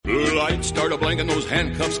lights start a-blinking, those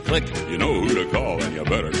handcuffs click. You know who to call, and you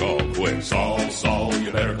better call quick. Saul, Saul,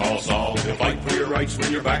 you better call Saul. He'll fight for your rights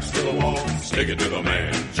when your back's to the wall. Stick it to the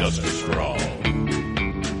man, justice for all.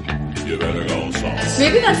 You better call Saul.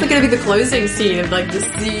 Maybe that's going to be the closing scene of like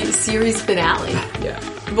the series finale. Yeah.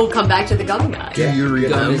 We'll come back to the gum guy. Do you remember?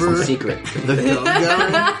 Gum is the secret. The gum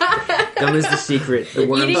guy? Gum is the secret. The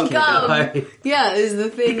worms Eating can't gum, die. yeah, is the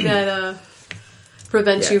thing that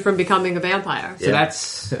prevents you from becoming a vampire. So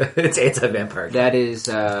that's It's anti-vampire. that is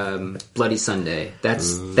Bloody Sunday.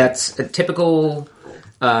 That's a typical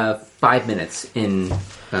 5 minutes in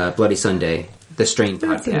Bloody Sunday, the Strain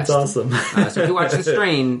podcast. That's awesome. So if you watch The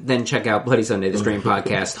Strain, then check out Bloody Sunday, the Strain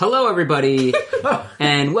podcast. Hello, everybody,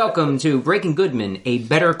 and welcome to Breaking Goodman, a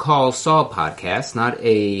Better Call Saul podcast, not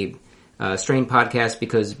a Strain podcast,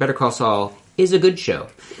 because Better Call Saul is a good show.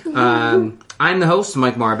 I'm the host,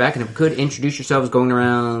 Mike Marbach, and if you could introduce yourselves going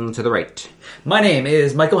around to the right. My name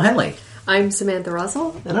is Michael Henley. I'm Samantha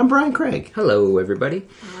Russell. And I'm Brian Craig. Hello, everybody.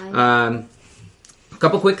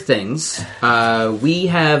 Couple quick things. We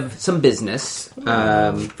have some business.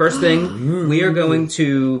 First thing, we are going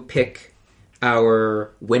to pick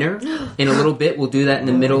our winner in a little bit. We'll do that in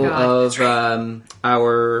the middle of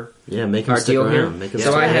our Make him our stick deal here. around. Make him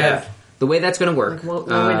So stick I around. have the way that's going to work. Like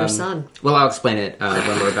winner's son. Well, I'll explain it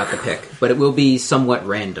when we're about to pick, but it will be somewhat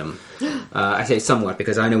random. I say somewhat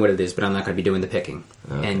because I know what it is, but I'm not going to be doing the picking.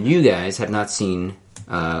 And you guys have not seen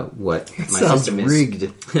what my Sounds system is.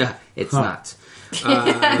 rigged. It's not.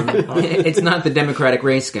 It's not the Democratic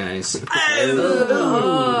race, guys.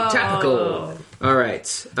 Topical. All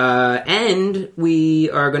right. And we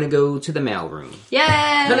are going to go to the mailroom. Yay!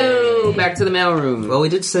 Hello, back to the mailroom. Well, we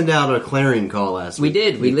did send out a clarion call last We week.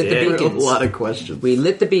 did. We lit the did. A beacons. lot of questions. We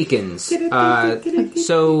lit the beacons.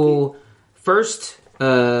 So, first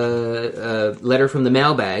letter from the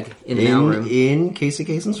mailbag in the mailroom. in Casey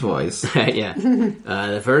Kasen's voice. Yeah.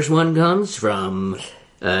 The first one comes from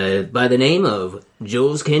by the name of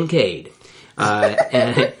Jules Kincaid.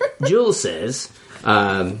 And Jules says,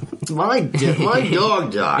 my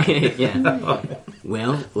dog died. yeah.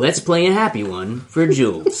 Well, let's play a happy one for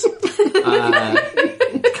Jules.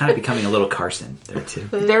 Kind of becoming a little Carson there, too.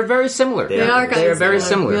 They're very similar. They are kind They're of very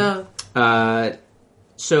similar. Yeah.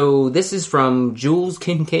 So this is from Jules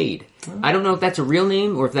Kincaid. I don't know if that's a real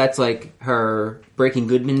name or if that's like her Breaking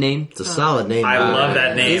Goodman name. It's a solid name. I love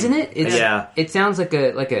that name. Isn't it? Yeah. It sounds like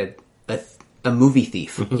a movie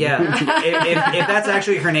thief. Yeah. if that's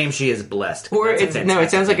actually her name, she is blessed. Or That's a it fantastic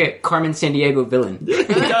sounds like name. a Carmen Sandiego villain. It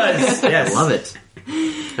does. Yes. Love it.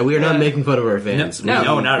 And we are not making fun of our fans.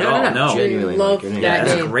 No, not at all. No. Genuinely Love like your name. that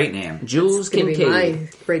That's a name. great name. Jules It's gonna be Kincaid. my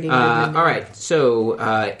Breaking Goodman. All right, so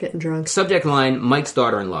Getting drunk. subject line: Mike's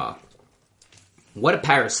daughter-in-law. What a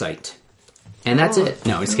parasite. And that's it.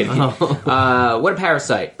 No, I'm just kidding. What a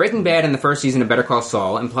parasite. Breaking Bad in the first season of Better Call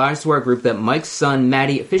Saul implies to our group that Mike's son,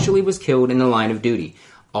 Matty, officially was killed in the line of duty.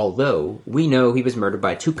 Although, we know he was murdered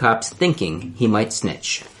by two cops thinking he might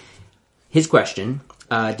snitch. His question,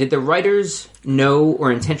 did the writers know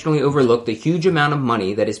or intentionally overlook the huge amount of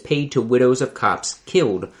money that is paid to widows of cops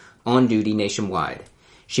killed on duty nationwide?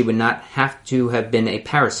 She would not have to have been a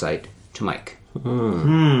parasite to Mike.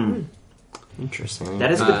 Interesting.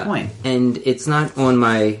 That is a good point. And it's not on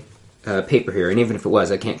my paper here, and even if it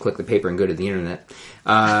was, I can't click the paper and go to the internet.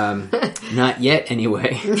 Not yet,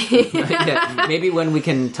 anyway. Not yet. Maybe when we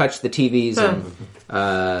can touch the TVs and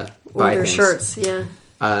buy Order things. shirts, yeah.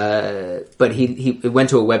 But he went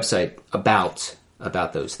to a website about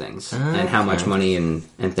those things and how much money and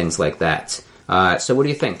things like that. So what do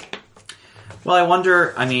you think? Well, I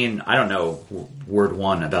wonder, I mean, I don't know word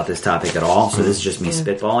one about this topic at all, so this is just me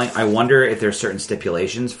spitballing. I wonder if there's certain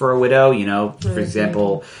stipulations for a widow, you know, for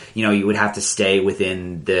example, you know, you would have to stay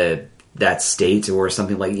within that state or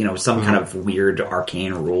something like, you know, some kind of weird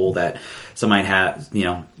arcane rule that some might have, you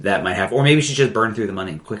know, that might have, or maybe she just burned through the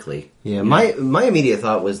money quickly. Yeah, my immediate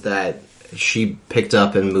thought was that she picked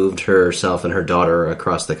up and moved herself and her daughter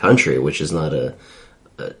across the country, which is not an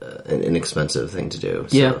inexpensive thing to do.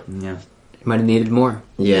 So. Yeah. Might have needed more.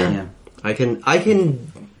 Yeah. I can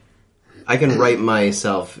write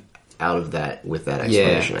myself out of that with that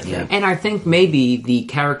explanation, I think. And I think maybe the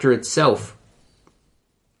character itself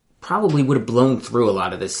probably would have blown through a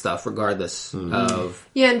lot of this stuff regardless of...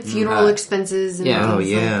 Yeah, and funeral expenses and Yeah. things Oh,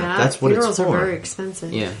 yeah. like that. That's what it's Funerals for. are very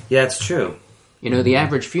expensive. Yeah. Yeah, it's true. You know, the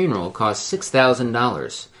average funeral costs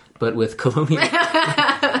 $6,000, but with Colonial...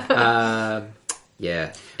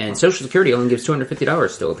 yeah. And Social Security only gives $250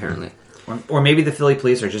 still, apparently. Or maybe the Philly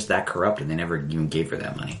police are just that corrupt and they never even gave her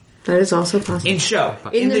that money. That is also possible. In show.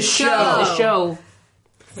 In the show. The show...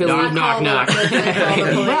 Philly, Not knock, call knock. the- call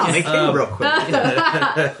the police. Wow, they came real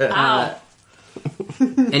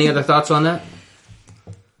quick. Any other thoughts on that?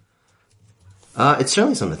 It's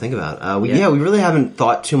certainly something to think about. We really haven't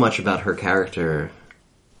thought too much about her character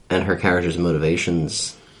and her character's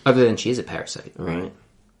motivations, Other than she is a parasite. right?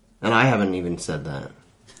 And I haven't even said that.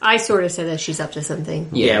 I sort of said that she's up to something.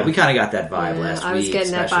 Yeah, we kind of got that vibe Yeah, last week. I was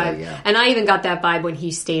getting that vibe. especially, yeah. And I even got that vibe when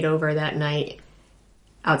he stayed over that night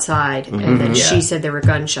outside. And then Yeah. she said there were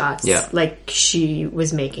gunshots. Yeah. Like she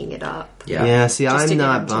was making it up. Yeah. See, Just to I'm get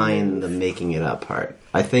not him to buying move. the making it up part.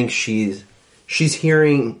 I think she's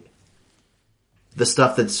hearing the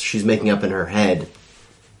stuff that she's making up in her head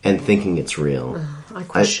and thinking it's real. I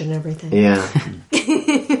question everything. Yeah.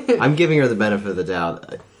 I'm giving her the benefit of the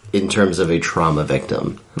doubt in terms of a trauma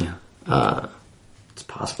victim. Yeah. It's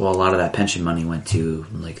possible a lot of that pension money went to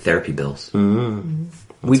like therapy bills.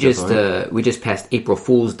 We just passed April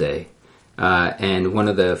Fool's Day, and one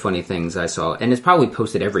of the funny things I saw, and it's probably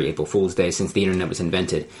posted every April Fool's Day since the internet was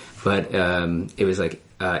invented, but it was like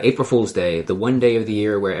April Fool's Day, the one day of the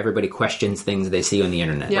year where everybody questions things they see on the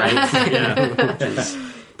internet, right? Which is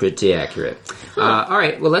pretty accurate. All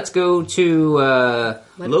right, well, let's go to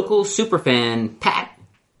local superfan Pat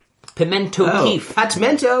Pimento Keefe. Pat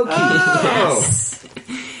Pimento Keefe.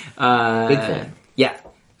 Big fan. Yeah,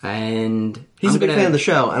 and He's I'm a big gonna- fan of the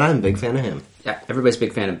show, and I'm a big fan of him. Yeah, everybody's a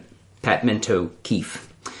big fan of Pat Mento Keefe.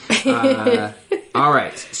 All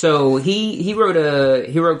right, so he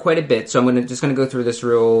wrote quite a bit. So I'm just gonna go through this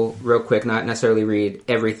real quick, not necessarily read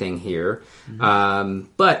everything here,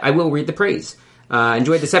 but I will read the praise.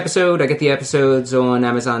 Enjoyed this episode. I get the episodes on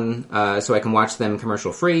Amazon, so I can watch them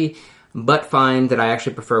commercial free, but find that I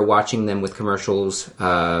actually prefer watching them with commercials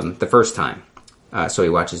the first time. So he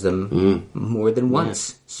watches them more than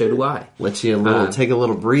once. So do I. Lets you take a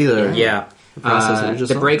little breather. Yeah. Process what you just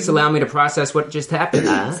The saw. breaks allow me to process what just happened.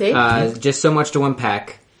 See? Just so much to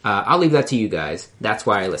unpack. I'll leave that to you guys. That's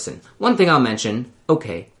why I listen. One thing I'll mention.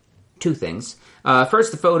 Okay, two things.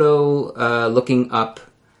 First, the photo looking up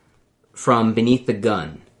from beneath the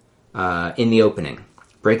gun in the opening.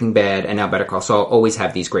 Breaking Bad and now Better Call Saul always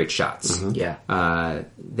have these great shots. Yeah.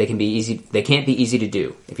 They can be easy. They can't be easy to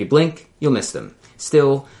do. If you blink, you'll miss them.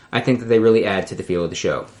 Still, I think that they really add to the feel of the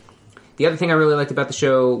show. The other thing I really liked about the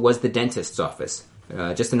show was the dentist's office.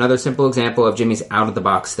 Just another simple example of Jimmy's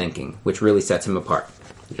out-of-the-box thinking, which really sets him apart.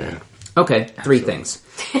 Yeah. Okay, three things.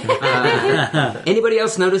 Anybody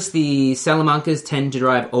else notice the Salamancas tend to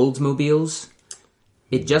drive Oldsmobiles?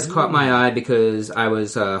 It just caught my eye because I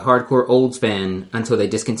was a hardcore Olds fan until they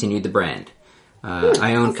discontinued the brand.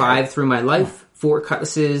 I own 5 through my life, 4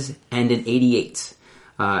 Cutlasses, and an 88.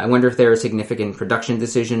 I wonder if they're a significant production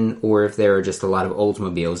decision or if there are just a lot of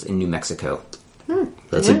Oldsmobiles in New Mexico.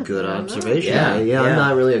 That's a good observation. Yeah, Yeah, yeah. I'm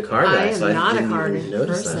not really a car I guy, am so I not a didn't car even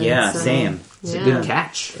notice person. that. Yeah, So- same. It's Yeah. a good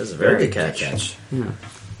catch. That's a very good catch.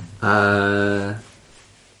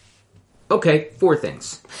 Okay, 4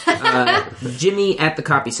 things. Jimmy at the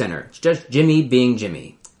copy center. It's just Jimmy being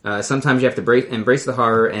Jimmy. Sometimes you have to embrace the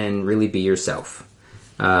horror and really be yourself.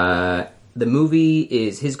 The movie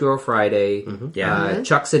is His Girl Friday. Yeah.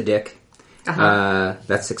 Chuck's a dick.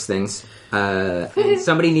 That's 6 things. And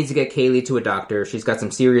somebody needs to get Kaylee to a doctor. She's got some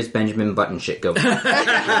serious Benjamin Button shit going. 7.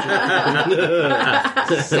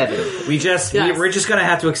 We're just gonna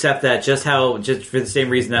have to accept that just for the same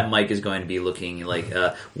reason that Mike is going to be looking like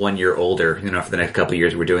 1 year older, for the next couple of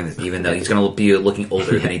years we're doing this, even though he's going to be looking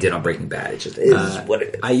older than he did on Breaking Bad. It just is what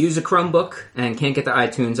it is. I use a Chromebook and can't get to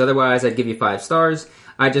iTunes. Otherwise, I'd give you 5 stars.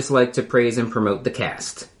 I just like to praise and promote the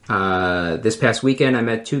cast. This past weekend, I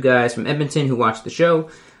met 2 guys from Edmonton who watched the show.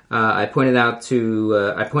 I pointed out 2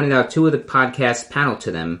 of the podcast panel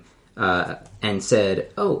to them and said,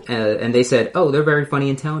 and they said, "Oh, they're very funny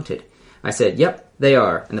and talented." I said, "Yep, they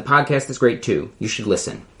are, and the podcast is great too. You should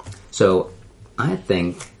listen." So I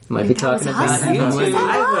think I might be talking about you.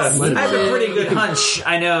 I have a pretty good hunch.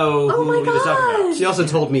 I know who he was talking about. She also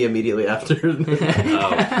told me immediately after.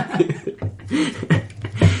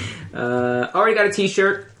 Already got a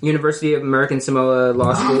T-shirt. University of American Samoa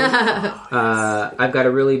Law School. I've got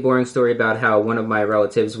a really boring story about how one of my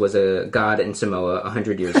relatives was a god in Samoa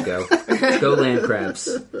 100 years ago. Go land crabs.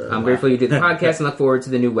 I'm grateful you do the podcast and look forward to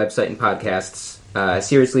the new website and podcasts.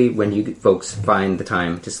 Seriously, when you folks find the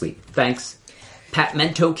time to sleep. Thanks. Pat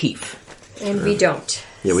Mento Keefe. And we don't.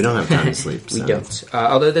 Yeah, we don't have time to sleep. We so. don't.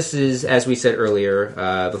 Although this is, as we said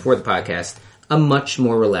earlier, before the podcast, a much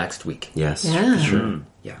more relaxed week. Yes, Yeah. for sure.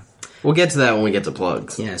 Yeah. We'll get to that when we get to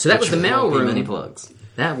plugs. Yeah, so that was the mail Won't be room. Many plugs.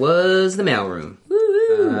 That was the mailroom.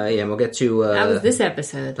 And we'll get to That was this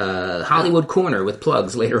episode. Hollywood Corner with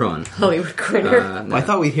plugs later on. Hollywood Corner. I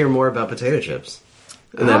thought we'd hear more about potato chips.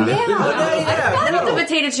 And then I forgot about the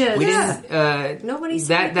potato chips. We didn't. Nobody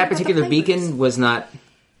said anything That about the particular flavors. beacon was not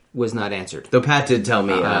answered. Though Pat did tell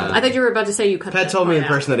me. I thought you were about to say you cut Pat that told me in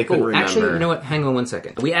part out. person that he couldn't remember. Actually, you know what? Hang on one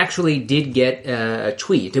second. We actually did get a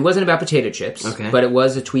tweet. It wasn't about potato chips, Okay. but it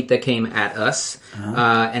was a tweet that came at us,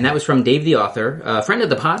 and that was from Dave the Author, a friend of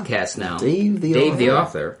the podcast now. Dave the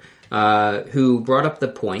Author, who brought up the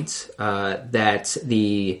point that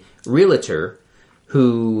the realtor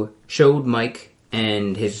who showed Mike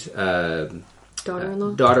and his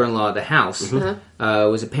daughter-in-law the house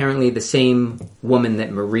was apparently the same woman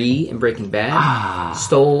that Marie in Breaking Bad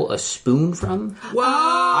stole a spoon from.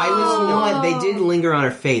 I was, you know what? They did linger on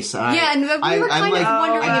her face. Yeah, and we were kind of wondering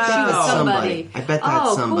I if she bet was that's somebody. I bet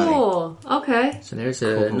that's somebody. Cool. Okay. So there's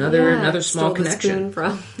another small Stole the connection spoon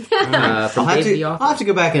from. from Dave the I'll Author. have to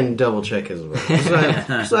go back and double check as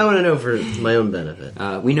well. So I want to know for my own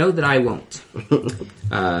benefit. We know that I won't.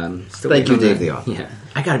 Thank you, Dave the Author. Yeah.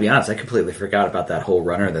 I gotta be honest, I completely forgot about that whole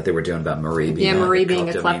runner that they were doing about Marie being Marie being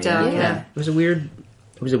a kleptomaniac. klepto. Yeah. It was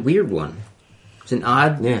a weird one. It was an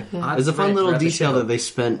odd. Yeah. odd There's a fun thread little throughout the detail show. that they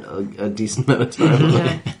spent a decent amount of time on.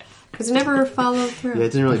 Yeah. Because it never followed through. Yeah,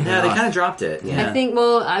 it didn't really pay Yeah, they off. kind of dropped it. Yeah. I think.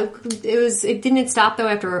 Well, it didn't stop though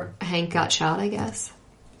after Hank got shot. I guess.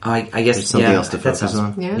 I guess There's something yeah, else to that focus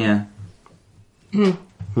sounds- on. Yeah. Yeah.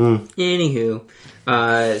 Anywho, so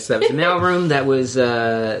that was the mailroom. That was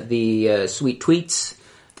the sweet tweets.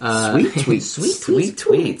 Sweet tweets. Sweet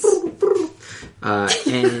tweets.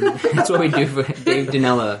 And that's what we do. For Dave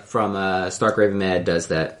Dinella from Stark Raven Mad does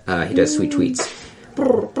that. He does sweet tweets.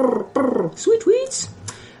 Sweet tweets.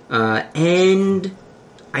 And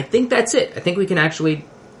I think that's it. I think we can actually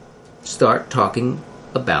start talking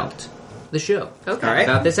about the show. Okay. All right.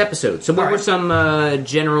 About this episode. So what All were right. some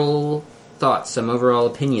general thoughts, some overall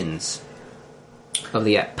opinions of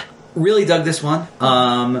the app? Really dug this one.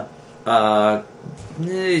 I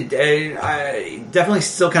definitely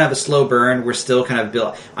still kind of a slow burn. We're still kind of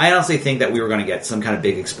built. I honestly think that we were going to get some kind of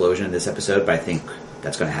big explosion in this episode, but I think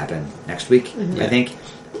that's going to happen next week. I think.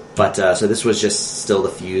 But so this was just still the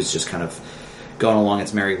fuse, just kind of going along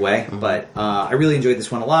its merry way. But I really enjoyed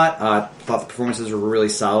this one a lot. Thought the performances were really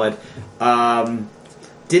solid.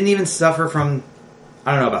 Didn't even suffer from.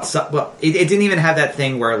 I don't know about. Well, it didn't even have that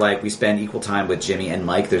thing where like we spend equal time with Jimmy and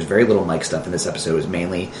Mike. There's very little Mike stuff in this episode. It was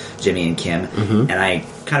mainly Jimmy and Kim, and I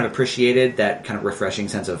kind of appreciated that kind of refreshing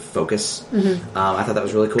sense of focus. I thought that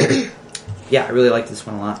was really cool. Yeah, I really liked this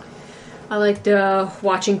one a lot. I liked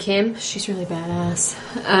watching Kim. She's really badass,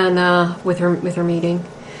 and with her meeting.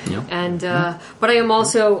 Yeah. And but I am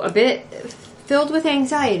also a bit filled with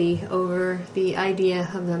anxiety over the idea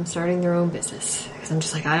of them starting their own business. Because I'm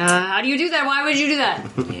just like, how do you do that? Why would you do that?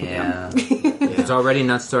 Yeah. It's already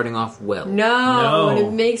not starting off well. No, and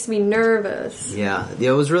it makes me nervous. Yeah,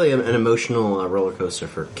 it was really an emotional roller coaster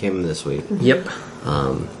for Kim this week. Yep.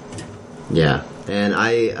 Yeah, and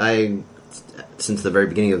I since the very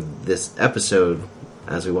beginning of this episode,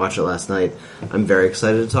 as we watched it last night, I'm very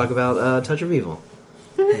excited to talk about Touch of Evil.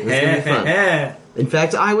 It's gonna be fun. In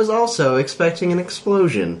fact, I was also expecting an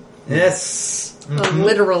explosion. Yes. A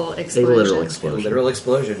literal A explosion. literal explosion. Literal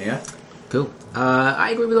explosion, yeah. Cool.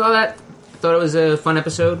 I agree with all that. Thought it was a fun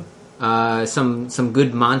episode. Some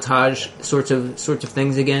good montage sorts of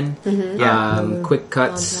things again. Yeah. Quick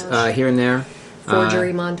cuts Montage. here and there.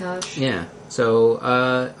 Forgery montage. Yeah. So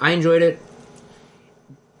I enjoyed it.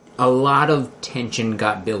 A lot of tension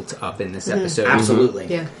got built up in this episode. Absolutely.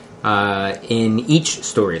 Yeah. In each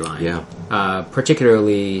storyline. Yeah.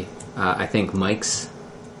 Particularly, I think Mike's.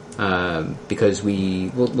 Because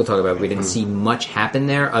we'll talk about it. We didn't see much happen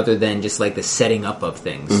there other than just like the setting up of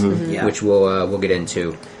things, Yeah. which we'll get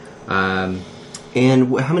into. And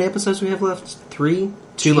how many episodes do we have left? 3?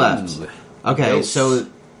 2 left. Okay, Yes. so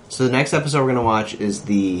the next episode we're going to watch is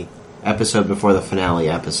the episode before the finale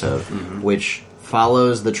episode, which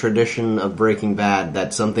follows the tradition of Breaking Bad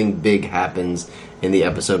that something big happens in the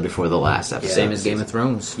episode before the last episode. Same as Game of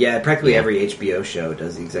Thrones. Yeah, practically every HBO show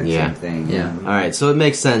does the exact Yeah. same thing. Yeah. All right, so it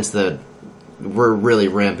makes sense that we're really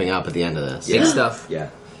ramping up at the end of this. Big stuff. Yeah.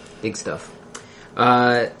 Big stuff.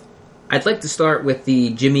 I'd like to start with the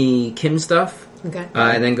Jimmy Kim stuff, Okay.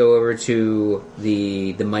 and then go over to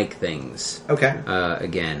the Mike things Okay.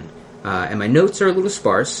 again. And my notes are a little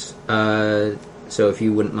sparse, so if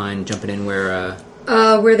you wouldn't mind jumping in where.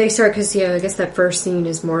 Where they start, because I guess that first scene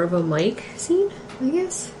is more of a Mike scene, I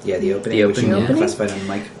guess. Yeah, the opening. The which opening, is yeah. classified on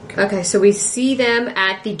Mike. Okay, so we see them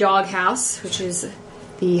at the doghouse, which is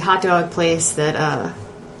the hot dog place that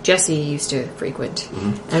Jesse used to frequent,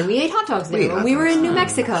 and we ate hot dogs there ate when hot we were dogs. in New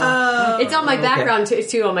Mexico. It's on my background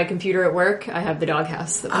too on my computer at work. I have the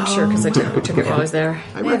doghouse. I'm sure because I took it while I was there.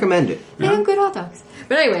 I recommend it. They have good hot dogs.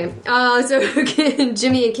 But anyway, so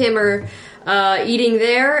Jimmy and Kim are eating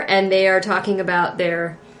there, and they are talking about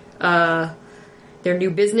their new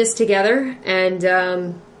business together,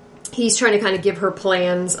 and he's trying to kind of give her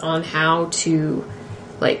plans on how to,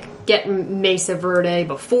 like, get Mesa Verde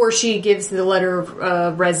before she gives the letter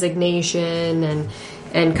of resignation,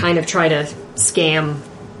 and kind of try to scam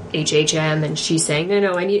HHM. And she's saying,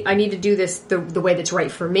 no, I need to do this the way that's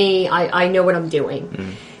right for me. I know what I'm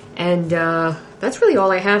doing, and that's really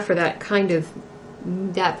all I have for that part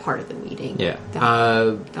of the meeting. Yeah.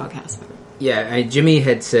 That doghouse. Yeah, Jimmy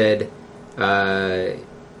had said,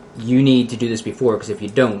 you need to do this before, because if you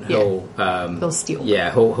don't, he'll steal.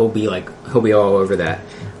 Yeah, he'll be all over that.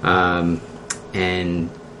 And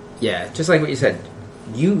yeah, just like what you said,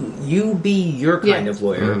 you be your kind of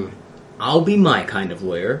lawyer, I'll be my kind of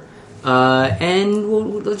lawyer,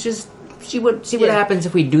 and let's just see what happens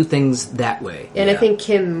if we do things that way. And I think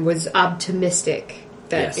Kim was optimistic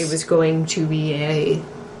that it was going to be a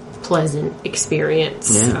pleasant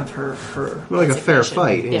experience of her More like a fair resignation.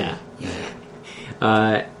 fight.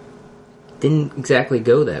 Yeah. Didn't exactly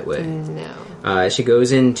go that way. No. She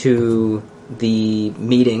goes into the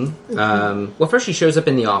meeting. Well, first she shows up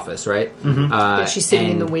in the office, right? Yeah, she's sitting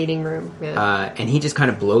in the waiting room. Yeah. And he just kind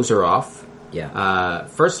of blows her off. Yeah.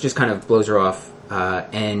 First, just kind of blows her off,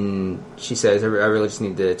 and she says, "I really just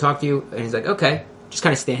need to talk to you." And he's like, "Okay." Just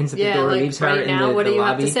kind of stands at the door, like, leaves her right in now, the what do you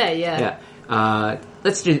lobby. have to say? Yeah.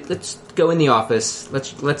 Let's go in the office.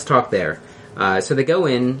 Let's talk there. So they go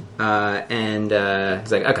in, and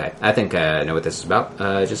he's like, "Okay, I think I know what this is about.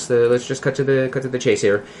 Let's just cut to the chase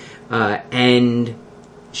here." And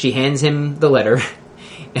she hands him the letter,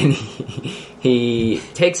 and he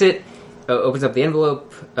takes it, opens up the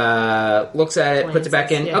envelope, looks at it, puts it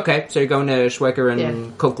back in. Yeah. Okay, so you're going to Schweiker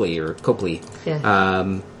and Coakley.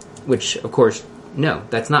 Yeah. Which, of course, no,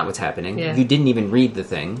 that's not what's happening. Yeah. You didn't even read the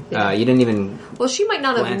thing. Yeah. You didn't even... Well, she might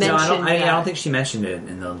not have Glance. mentioned No, I that. don't think she mentioned it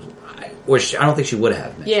in the... I don't think she would have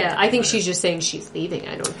mentioned Yeah, it. I think she's just saying she's leaving.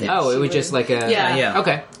 I don't think Oh, she it was would. just like a... Yeah. Yeah.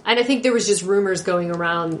 Okay. And I think there was just rumors going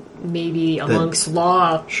around, maybe amongst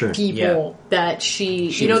law Sure. people, that she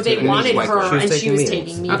was they taking wanted meetings. her, She was and she taking was meetings.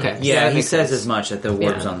 taking meetings. Okay. Yeah, that he makes says sense. as much that the word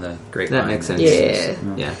Yeah. was on the grapevine. That makes sense. Yeah.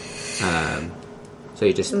 Yeah. So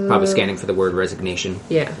you're just probably scanning for the word resignation.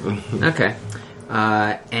 Yeah. Okay.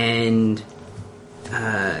 And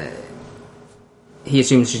he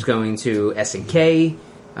assumes she's going to S&K.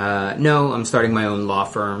 No, I'm starting my own law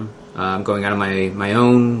firm. I'm going out on my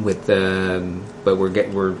own with, but we're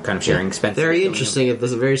kind of sharing expenses. Very interesting. At the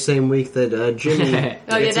very same week that Jimmy Oh, yeah, gets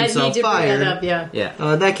that need himself to bring fired, that up, yeah.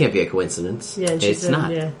 Yeah. that can't be a coincidence. Yeah, and she It's said,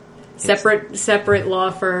 not. yeah. Separate law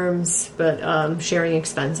firms, but sharing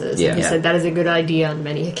expenses. Yeah. And he Yeah. said that is a good idea on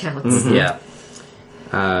many accounts. Yeah.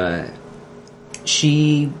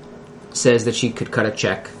 She says that she could cut a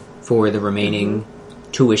check for the remaining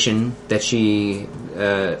tuition that she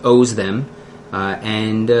owes them,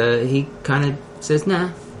 and he kind of says, "Nah,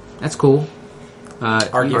 that's cool."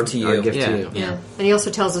 Our gift to you. Our gift Yeah. to you. Yeah. And he also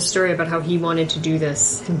tells a story about how he wanted to do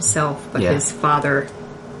this himself, but Yeah. his father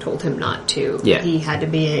told him not to. Yeah. He had to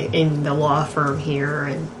be in the law firm here,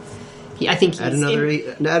 and I think he's Add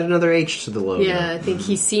another H to the logo. yeah, I think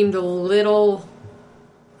he seemed a little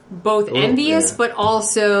both envious, yeah. but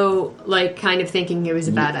also like kind of thinking it was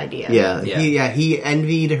a bad idea. Yeah. He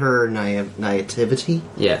envied her naivety.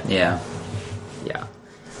 Yeah, Yeah.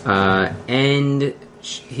 and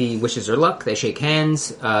he wishes her luck. They shake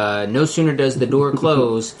hands. No sooner does the door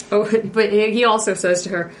close. Oh, but he also says to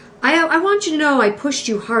her, I want you to know I pushed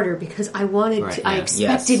you harder because I wanted Right, to, yeah. I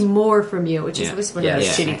expected Yes. more from you, which is Yeah. just one Yeah, of the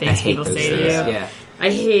yeah. shitty I things hate people those say to you. things. Yeah. I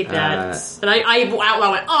hate that. And I out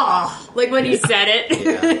loud went, oh, like when he said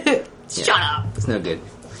it. Shut up. It's no good.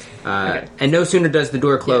 And no sooner does the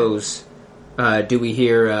door close, do we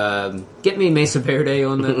hear, "Get me Mesa Verde"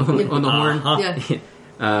 on the on the horn. Yeah.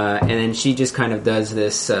 And then she just kind of does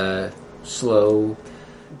this slow,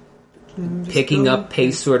 picking up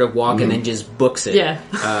pace sort of walk, and then just books it Yeah.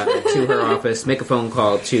 to her office. Make a phone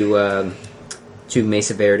call to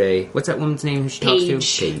Mesa Verde. What's that woman's name who she talks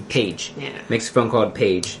to? Paige. Yeah. Makes a phone call to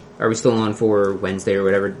Paige. Are we still on for Wednesday or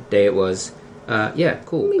whatever day it was? Yeah,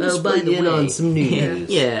 cool. Let me just by fill the you in way, on some news.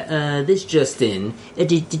 yeah, this just in. I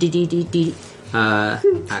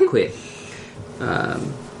quit.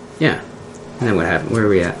 Yeah. And then what happened? Where are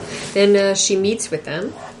we at? Then she meets with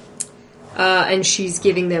them, and she's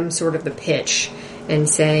giving them sort of the pitch and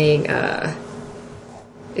saying,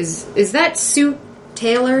 "Is that suit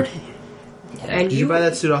tailored?" And Did you buy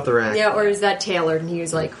that suit off the rack? Yeah, or is that tailored? And he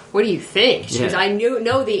was like, "What do you think?" She goes, Yeah. "I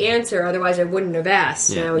know the answer. Otherwise, I wouldn't have asked.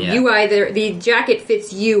 Yeah. You either the jacket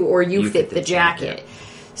fits you, or you fit the jacket."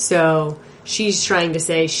 So she's trying to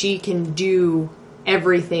say she can do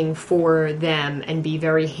everything for them and be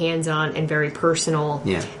very hands-on and very personal.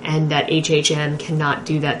 Yeah. And that HHM cannot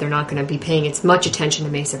do that. They're not going to be paying as much attention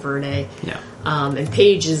to Mesa Verde. Yeah. And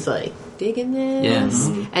Paige is like digging this.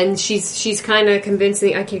 Yeah. And she's kind of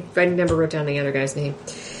convincing. I never wrote down the other guy's name.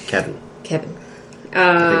 Kevin. Kevin.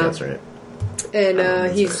 I think that's right.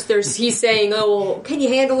 And he's saying, "Oh, well, can you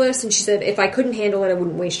handle this?" And she said, "If I couldn't handle it, I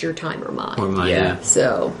wouldn't waste your time or mine." Or mine, Yeah. yeah.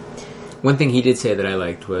 So, One thing he did say that I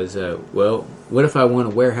liked was, well, what if I want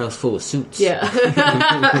a warehouse full of suits? yeah.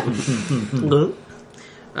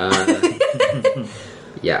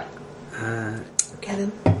 Yeah.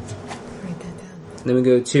 Kevin, write that down. Then we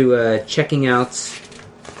go to checking out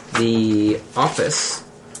the office,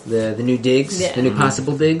 the new digs, Yeah. the new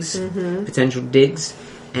possible digs, potential digs,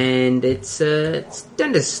 and it's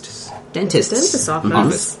dentists. Dentist's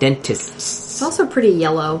office. Dentists. It's also pretty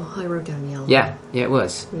yellow. I wrote down yellow. Yeah, it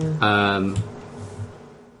was.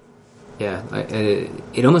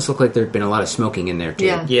 It almost looked like there'd been a lot of smoking in there too.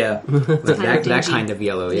 Yeah. Yeah. Like that dingy. kind of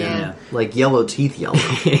yellow. Yeah, Yeah. Like yellow teeth yellow.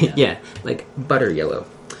 yeah, like butter yellow.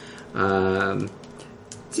 It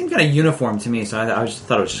seemed kind of uniform to me, so I just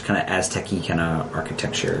thought it was just kind of Aztec-y kind of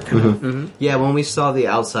architecture. Kind of. Yeah, when we saw the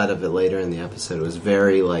outside of it later in the episode, it was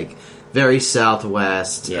very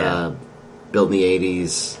Southwest, Yeah. built in the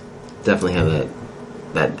 80s. Definitely had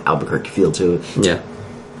that Albuquerque feel to it. Yeah,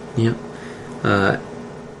 yeah.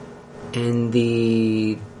 And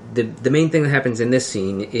the main thing that happens in this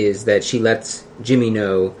scene is that she lets Jimmy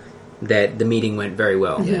know that the meeting went very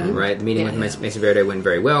well. Right, the meeting Yeah. with Mesa Verde went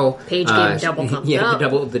very well. Paige gave a double thumbs Yeah,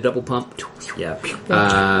 up. the double pump. Yeah.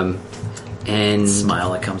 And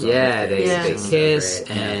Smile that comes yeah, off. they kiss, Great,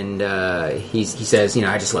 yeah. and he says,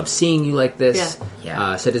 I just love seeing you like this.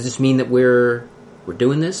 Yeah. So does this mean that we're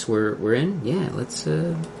doing this? We're in? Yeah, let's.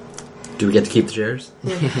 Do we get to keep the chairs?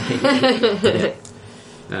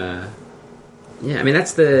 Yeah, I mean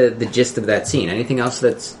that's the gist of that scene. Anything else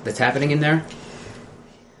that's happening in there?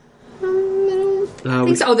 I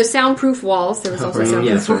think so. Oh, the soundproof walls. There was also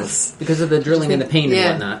soundproof yeah, walls. because of the drilling and the paint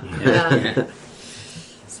Yeah. and whatnot. Yeah.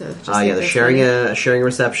 So, just Yeah, like they're that's sharing funny. a sharing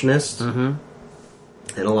receptionist and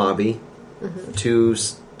a lobby. Two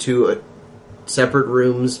separate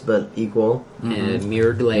rooms, but equal. And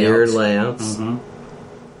mirrored layouts. Mirrored layouts.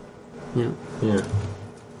 Yeah. Yeah.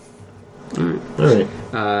 All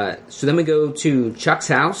right. So then we go to Chuck's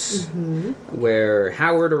house, where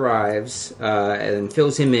Howard arrives and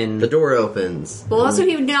fills him in. The door opens. Well, also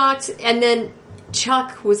he knocked, and then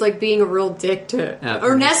Chuck was like being a real dick to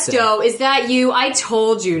Ernesto. Is that you? I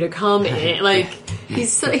told you to come in. Like he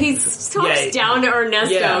talks Yeah, down to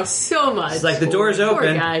Ernesto yeah. so much. It's like the door's Poor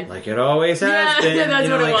open, guy. like it always has Yeah, been. that's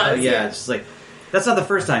what it was, yeah. It's just like that's not the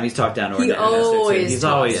first time he's talked down to He Ernesto, too. always He's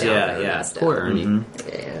talks always down to yeah. Ernesto. Poor Ernie.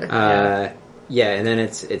 Yeah. Yeah, and then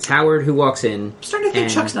it's Howard who walks in. I'm starting to think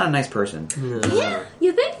and- Chuck's not a nice person. Yeah,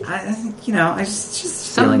 you think? I think I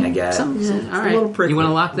just feeling I get. All right, A little prickly. you want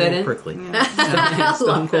to lock that A in? little prickly.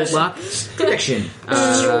 Stone Cold lock. Prediction.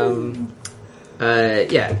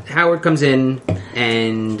 Yeah, Howard comes in,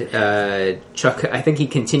 and Chuck, I think he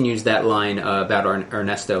continues that line about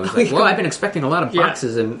Ernesto. He's like, well, I've been expecting a lot of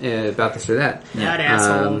boxes about this or that. That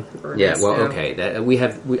asshole. Yeah, well, Ernesto. okay.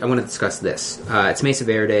 I want to discuss this. It's Mesa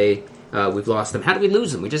Verde. We've lost them. How did we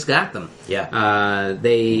lose them? We just got them. Yeah.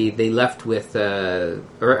 They left with, or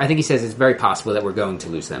I think he says it's very possible that we're going to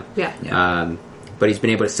lose them. Yeah. But he's been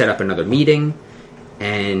able to set up another meeting,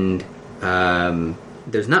 and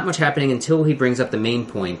there's not much happening until he brings up the main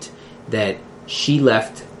point that she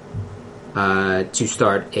left to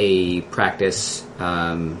start a practice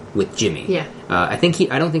with Jimmy. Yeah. I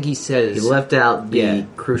don't think he says He left out the Yeah.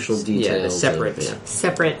 crucial details. Yeah, the separate. of-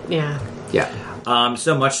 Separate, yeah. Yeah.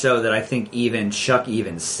 So much so that I think even Chuck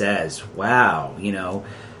even says, "Wow,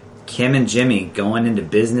 Kim and Jimmy going into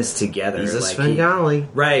business together." He's a like Svengali.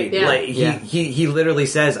 right? Yeah. Like Yeah. he literally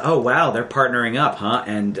says, "Oh wow, they're partnering up, huh?"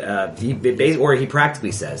 And he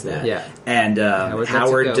practically says that. Yeah. And Howard lets it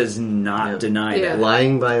Howard go. does not deny Yeah. that.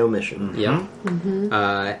 Lying by omission. Yeah.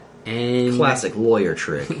 And Classic lawyer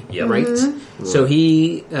trick. Yep. right? So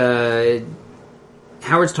he,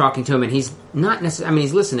 Howard's talking to him, and he's not necessarily. I mean,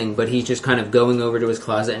 he's listening, but he's just kind of going over to his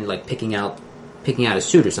closet and like picking out a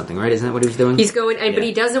suit or something, right? Isn't that what he was doing? He's going, but Yeah.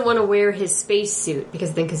 he doesn't want to wear his space suit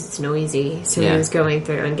because it's noisy. So Yeah. he was going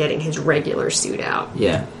through and getting his regular suit out.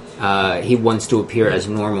 Yeah. He wants to appear as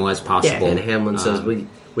normal as possible. And Hamlin says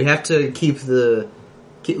we have to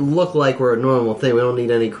look like we're a normal thing. We don't need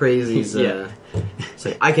any crazies. It's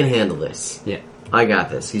like, I can handle this. Yeah. I got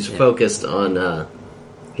this. He's focused on.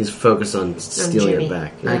 He's focused on stealing Jimmy. it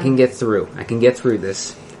back. I can get through. I can get through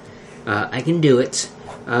this. I can do it.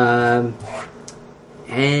 And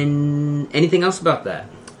anything else about that?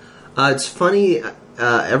 It's funny.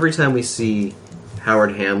 Every time we see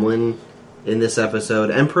Howard Hamlin in this episode,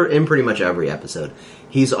 and in pretty much every episode,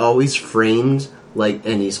 he's always framed like,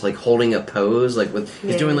 and he's like holding a pose, like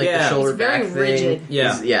he's doing like the shoulder He's very back rigid.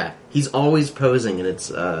 thing. He's always posing, and it's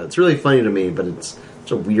really funny to me, but it's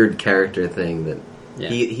a weird character thing that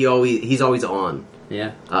he's always on.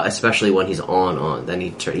 Yeah. Especially when he's on. Then he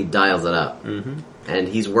dials it up, and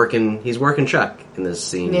he's working Chuck in this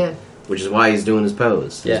scene, which is why he's doing his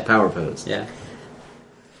pose, his power pose. Yeah.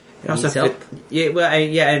 It also Needs help?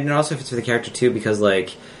 and it also fits for the character too because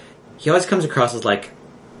like he always comes across as like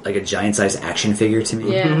a giant sized action figure to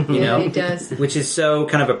me. Yeah, you know, he does. Which is so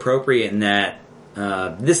kind of appropriate in that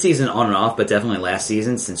this season on and off, but definitely last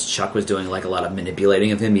season since Chuck was doing like a lot of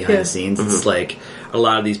manipulating of him behind the scenes. It's like a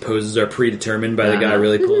lot of these poses are predetermined by the guy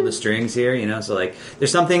really pulling the strings here. You know, so like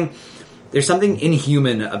there's something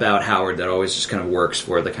inhuman about Howard that always just kind of works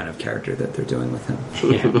for the kind of character that they're doing with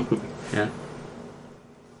him. Yeah.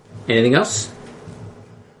 Anything else?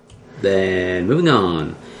 Then moving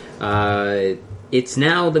on. It's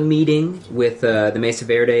now the meeting with the Mesa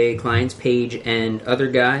Verde clients, Paige and other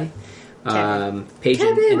guy. Paige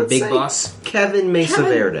and let's Big say Boss. Kevin Mesa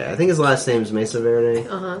Verde. I think his last name's Mesa Verde.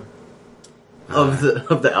 Of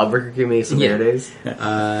the Albuquerque Mesa Verdes.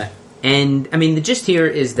 And I mean, the gist here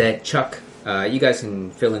is that Chuck. You guys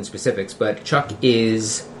can fill in specifics, but Chuck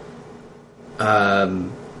is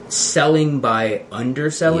selling by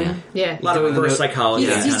underselling. Yeah. A lot of reverse psychology.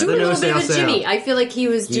 He's doing a little bit of a Jimmy. I feel like he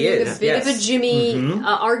was doing a bit of a Jimmy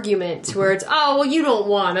argument where it's, oh, well, you don't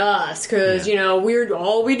want us because, you know,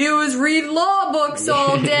 all we do is read law books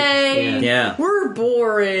all day. Yeah. We're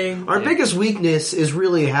boring. Our biggest weakness is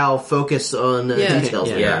really how focused on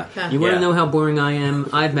details we are. You want to know how boring I am?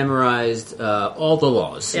 I've memorized all the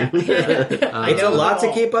laws. Yeah. It's a lot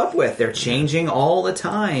to keep up with. They're changing all the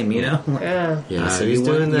time, you know? Yeah, so he's you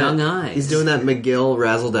doing want that. young eyes. He's doing that McGill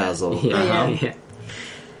razzle dazzle. Yeah.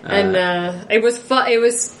 And it was fun. It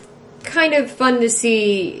was kind of fun to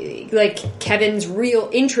see like Kevin's real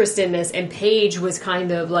interest in this, and Paige was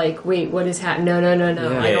kind of like, "Wait, what is happening? No,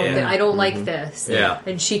 I don't like this." Yeah.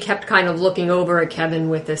 And she kept kind of looking over at Kevin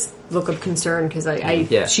with this look of concern because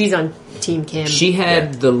she's on Team Kim. She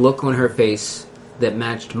had the look on her face that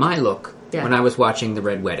matched my look Yeah. when I was watching the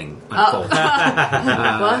Red Wedding unfold.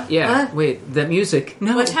 What? Yeah. What? Wait, that music.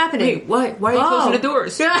 No. What's happening? Wait, why are you closing the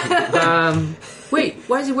doors? Wait,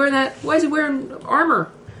 why is he wearing that? Why is he wearing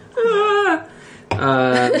armor?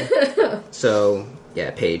 So,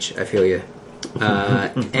 yeah, Paige, I feel you.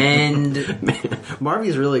 And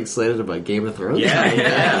Marvy's really excited about Game of Thrones.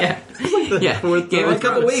 yeah. Only a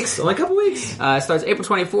couple weeks. Starts April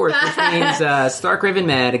 24th, which means Stark-Raven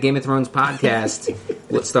Mad, a Game of Thrones podcast,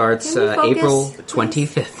 starts Can we focus, April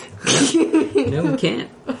 25th. No, we can't.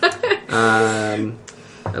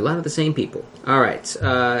 A lot of the same people. All right,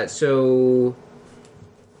 so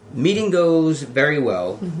meeting goes very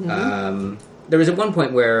well. There was at one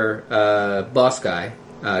point where boss guy,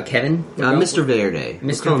 Kevin? Mr. Verde.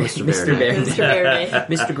 Mr. Call him Mr. Verde. Mr. Verde.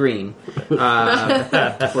 Mr. Green.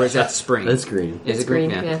 Or is that Spring? That's green. Is it Green,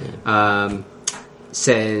 Green? Yeah.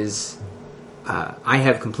 Says, I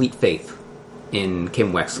have complete faith in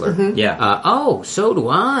Kim Wexler. Yeah. So do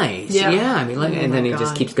I. Yeah. I mean, like, and then he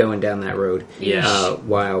just God. keeps going down that road. Yeah.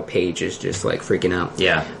 While Paige is just like freaking out.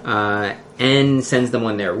 Yeah. And sends them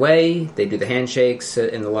on their way. They do the handshakes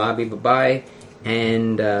in the lobby. Bye-bye.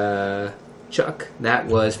 And Chuck, that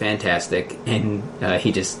was fantastic. And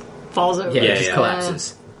he just Falls over.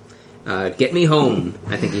 collapses. Get me home,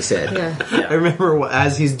 I think he said. I remember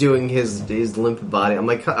as he's doing his limp body, I'm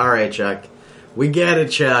like, all right, Chuck. We get it,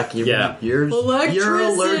 Chuck. You're allergic to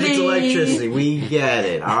electricity. We get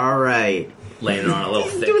it. All right. Laying on a little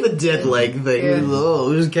thick. Doing the dead leg thing. Yeah. Oh,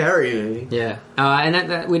 who's carrying me? Yeah. And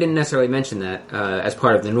that we didn't necessarily mention that as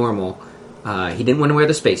part of the normal. He didn't want to wear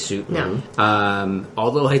the spacesuit. No.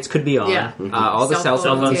 All the lights could be on. Yeah. All the cell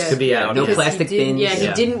phones could be out. No Because plastic bins. Yeah,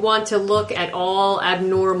 he didn't want to look at all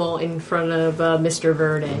abnormal in front of Mr.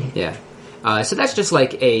 Verde. Yeah. So that's just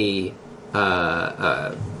like a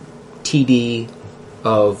TD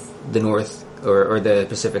of the North or the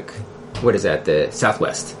Pacific. What is that? The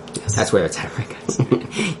Southwest. Yes. That's where it's at, right, guys?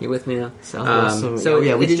 You with me now? Southwest.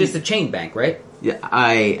 It's just a chain bank, right? Yeah,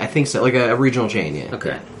 I think so. Like a regional chain, yeah.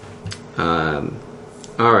 Okay.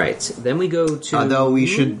 All right. Then we go to. Though we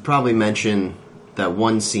should probably mention that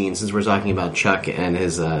one scene, since we're talking about Chuck and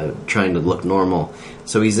his trying to look normal.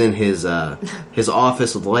 So he's in his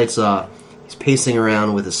office with the lights off. He's pacing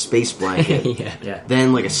around with a space blanket. Yeah.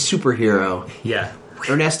 Then, like a superhero, Yeah.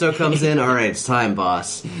 Ernesto comes in. All right, it's time,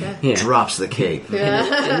 boss. Yeah. Drops the cape.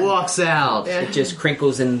 Walks out. It just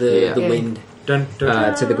crinkles in the wind Dun,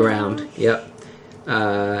 dun, to the ground. Yep.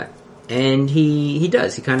 And he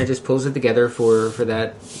does. He kind of just pulls it together for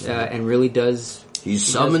that, and really does. He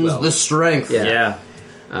summons the strength. Yeah.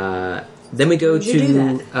 Yeah. Then we go you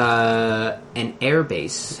do to an air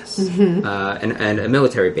base, and a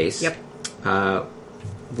military base. Yep.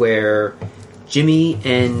 Where Jimmy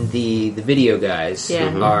and the video guys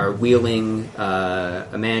Yeah. are wheeling a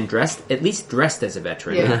man dressed as a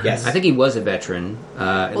veteran. Yeah. Yes. I think he was a veteran.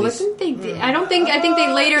 At Well, least, I think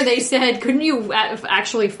they later they said, couldn't you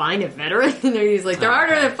actually find a veteran? And he's like, they're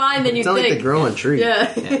harder to find than you It's not think. like they grow on trees.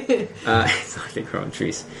 Yeah. it's not they grow on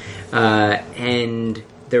trees. And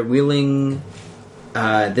they're wheeling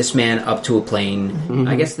this man up to a plane.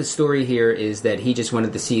 I guess the story here is that he just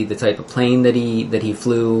wanted to see the type of plane that he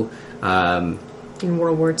flew. In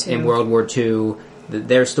World War II. In World War II,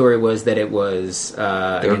 their story was that it was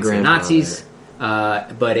against the Nazis,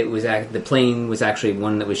 but it was the plane was actually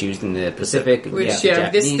one that was used in the Pacific. Which, the yeah,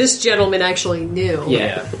 Japanese. this gentleman actually knew.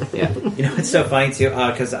 Yeah. You know, it's so funny too,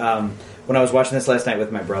 because when I was watching this last night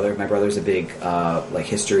with my brother's a big like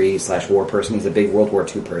history / war person. He's a big World War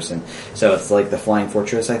II person. So it's like the Flying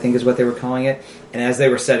Fortress, I think, is what they were calling it. And as they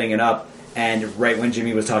were setting it up, and right when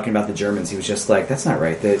Jimmy was talking about the Germans, he was just like, "That's not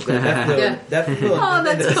right." That flew Oh,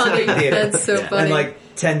 that's funny. That's so funny. And like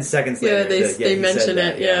 10 seconds later, they mention said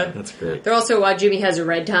it. Yeah. That's great. They're also Jimmy has a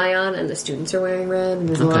red tie on, and the students are wearing red, and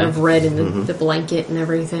there's a lot of red in the blanket and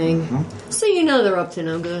everything. So you know they're up to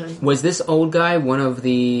no good. Was this old guy one of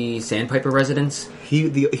the Sandpiper residents?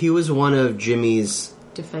 He was one of Jimmy's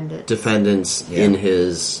defendants in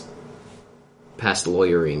his past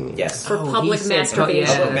lawyering. Yes. For public he said-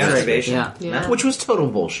 masturbation. Public masturbation. Yeah. Which was total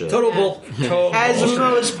bullshit. Total bull. As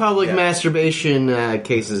most public masturbation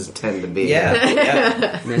cases tend to be.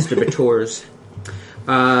 Yeah. Masturbators.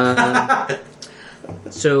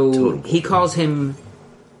 So he calls him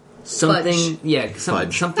something. Fudge. Yeah,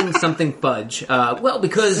 Fudge. something fudge. Well,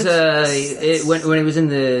 because when he was in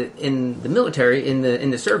the military in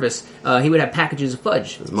the service, he would have packages of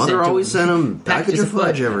fudge. His Mother always sent him package of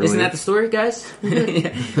fudge every Isn't week. that the story, guys?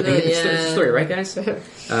 It's the story, right, guys?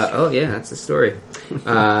 Oh yeah, that's the story.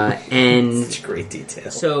 And Such great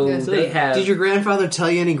detail. so they have. Did your grandfather tell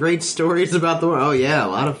you any great stories about the war? Oh yeah, a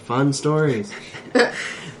lot of fun stories.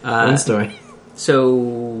 One story.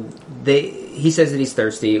 So he says that he's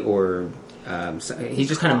thirsty, or he's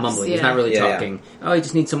just kind of mumbling. He's not really Yeah, talking. Oh, he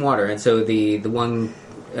just needs some water. And so the one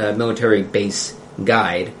military base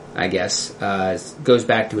guide, I guess, goes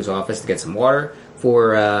back to his office to get some water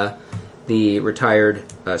for the retired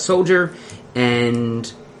soldier,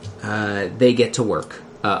 and they get to work.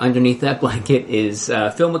 Underneath that blanket is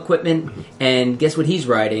film equipment, and guess what he's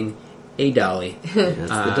riding? A dolly. That's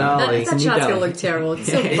the dolly. That shot's gonna look terrible.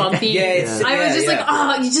 It's so bumpy. I was just like,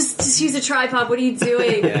 oh, you just use a tripod. What are you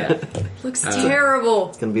doing? Looks terrible.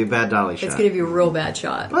 It's gonna be a bad dolly shot. It's gonna be a real bad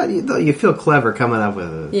shot. But you feel clever coming up with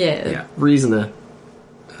a Yeah. reason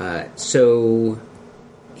to. So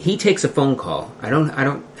he takes a phone call. I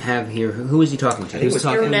don't have here. Who is he talking to? He was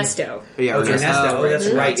talking Ernesto. Yeah, Ernesto. Oh, that's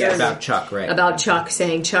right. Yes. About Chuck, right? About Chuck,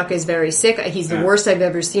 saying Chuck is very sick. He's the worst I've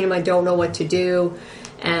ever seen him. I don't know what to do.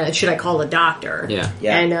 Should I call a doctor? Yeah.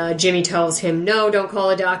 And Jimmy tells him, no, don't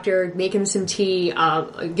call a doctor. Make him some tea.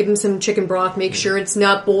 Give him some chicken broth. Make sure it's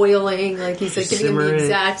not boiling. Like he's like giving him the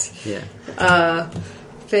exact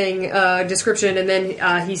description. And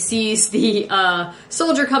then he sees the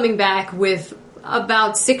soldier coming back with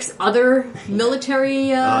about 6 other military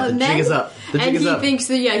men. The jig is up. And he thinks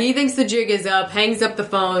he thinks the jig is up, hangs up the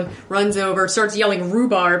phone, runs over, starts yelling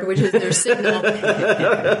rhubarb, which is their signal.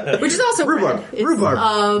 Which is also Rhubarb.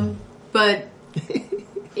 Rhubarb. But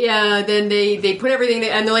yeah, then they put everything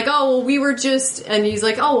and they're like, oh, well, we were just, and he's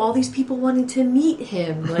like, oh, all these people wanted to meet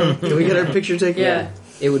him. Like, Can we get our picture taken? yeah.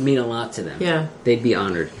 It would mean a lot to them. Yeah. They'd be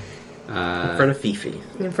honored. In front of Fifi.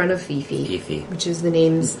 In front of Fifi. Fifi. Which is the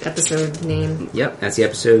episode name. Yep, that's the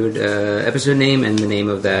episode name and the name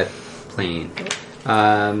of that plane.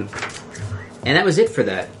 And that was it for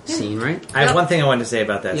that scene, right? I have one thing I wanted to say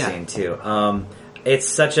about that scene too. It's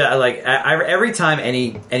such a every time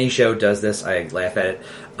any show does this, I laugh at it.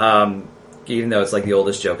 Even though it's like the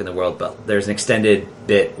oldest joke in the world, but there's an extended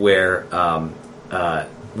bit where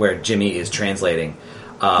Jimmy is translating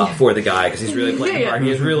for the guy because he's really playing hard.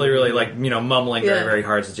 He's really like mumbling very very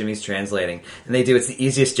hard. So Jimmy's translating, and they do. It's the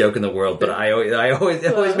easiest joke in the world, but it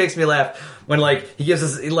always makes me laugh when like he gives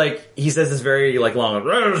us like he says this very like long, and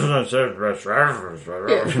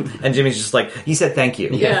Jimmy's just like he said thank you.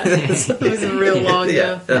 Yeah, it was real long.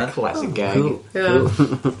 Yeah. Classic gag. Cool. Yeah.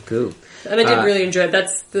 Cool. And I did really enjoy it.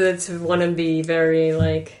 That's one of the very,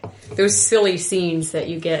 like, those silly scenes that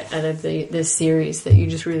you get out of this series that you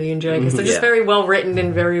just really enjoy. Because they're just very well written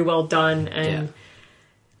and very well done. And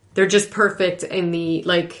they're just perfect in the,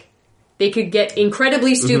 like, they could get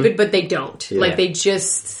incredibly stupid, but they don't. Yeah. Like, they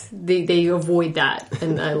just, they avoid that.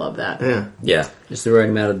 And I love that. Yeah. Just the right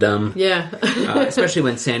amount of dumb. Yeah. Especially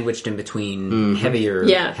when sandwiched in between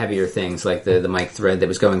heavier things, like the mic thread that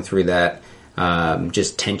was going through that.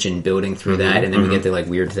 Just tension building through that, and then we get the like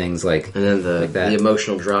weird things like, And then like that. the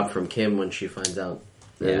emotional drop from Kim when she finds out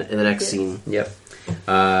in the next scene. Yep.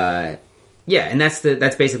 And that's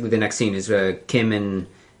basically the next scene is Kim and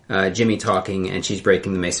Jimmy talking, and she's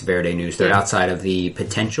breaking the Mesa Verde news. They're outside of the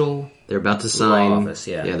potential. They're about to sign. Law office,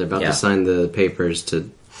 yeah. They're about to sign the papers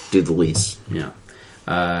to do the lease.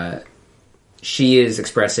 Yeah. She is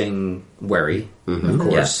expressing worry, of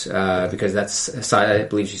course, because that's, I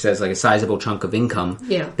believe she says, like a sizable chunk of income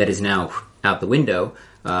that is now out the window.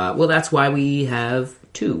 Well, that's why we have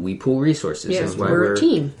two. We pool resources. Yeah, That's why we're a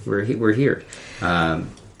team. We're here.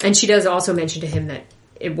 And she does also mention to him that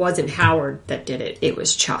it wasn't Howard that did it. It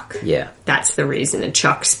was Chuck. Yeah. That's the reason. And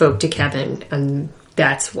Chuck spoke to Kevin, and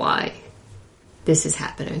that's why this is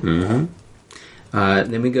happening.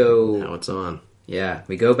 Then we go... Now it's on. Yeah,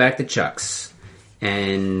 we go back to Chuck's.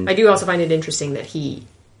 And I do also find it interesting that he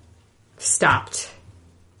stopped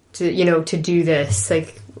to do this,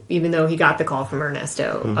 like, even though he got the call from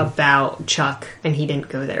Ernesto about Chuck, and he didn't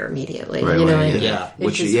go there immediately. Right you know, away, and yeah. it's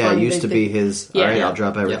Which, just it funny used that to be his, Yeah. all right, Yeah. I'll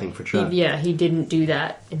drop everything for Chuck. he didn't do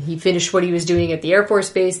that, and he finished what he was doing at the Air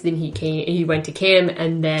Force Base. Then he went to Kim,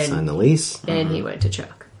 and then Sign the lease. he went to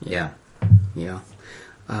Chuck. Yeah.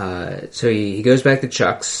 So he goes back to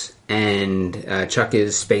Chuck's, and Chuck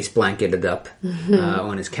is space blanketed up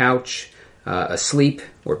on his couch, asleep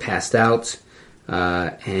or passed out,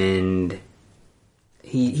 and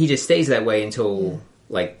he just stays that way until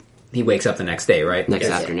like he wakes up the next day, right? Next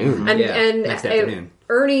afternoon. And next afternoon.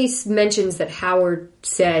 Ernie mentions that Howard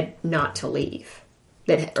said not to leave.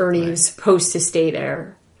 That Ernie was supposed to stay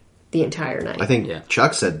there the entire night. I think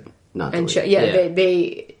Chuck said not to and leave.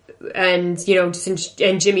 they and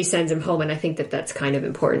and Jimmy sends him home, and I think that's kind of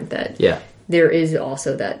important. That there is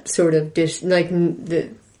also that sort of there's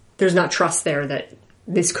not trust there that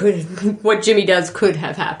this could what Jimmy does could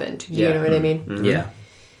have happened. You know what I mean? Yeah.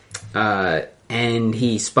 And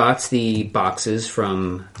he spots the boxes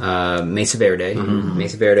from Mesa Verde,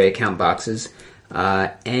 Mesa Verde account boxes,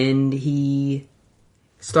 and he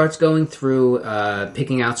starts going through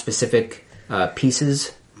picking out specific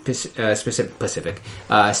pieces, specific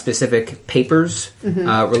papers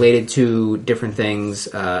related to different things.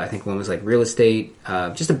 I think one was like real estate,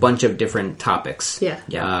 just a bunch of different topics. Yeah.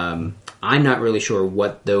 I'm not really sure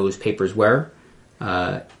what those papers were.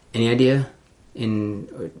 Any idea?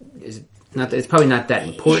 It's probably not that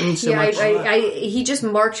important so much. He just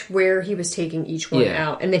marked where he was taking each one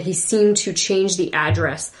out, and then he seemed to change the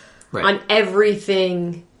address on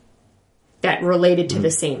everything that related to the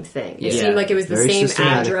same thing. It seemed like it was the Very same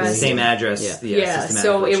systematically. address. Same address. Yeah,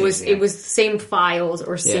 so it was the same files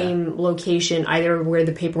or same location, either where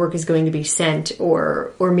the paperwork is going to be sent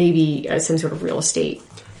or maybe some sort of real estate.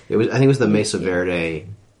 I think it was the Mesa Verde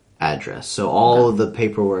address. So all of the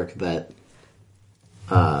paperwork that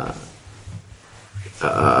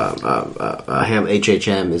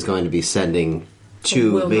HHM is going to be sending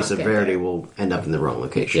to Will Mesa not get Verde there. will end up in the wrong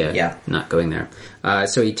location. Yeah, not going there.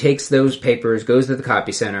 So he takes those papers, goes to the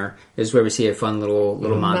copy center. This is where we see a fun little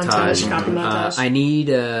montage. Copy montage. I need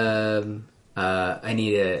an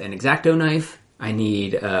X-Acto knife. I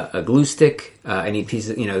need a glue stick. I need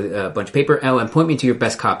pieces, a bunch of paper. Oh, and point me to your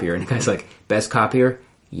best copier. And the guy's like, best copier?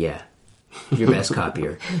 Yeah, your best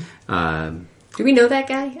copier. Do we know that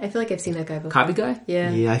guy? I feel like I've seen that guy before. Copy guy? Yeah.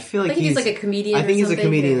 Yeah, I feel like he's like a comedian. I think he's a something.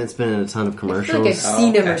 comedian Yeah. that's been in a ton of I commercials. feel like I've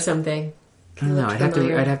seen him or something. I don't know. I'd have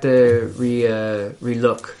to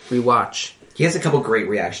rewatch. He has a couple great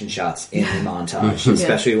reaction shots in the montage,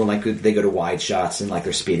 especially when like they go to wide shots and like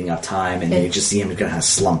they're speeding up time, and you just see him kind of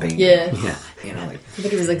slumping. Yeah. Like I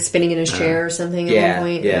think he was like spinning in his chair or something at one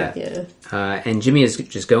point. yeah. And Jimmy is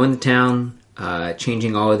just going to town,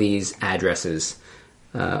 changing all of these addresses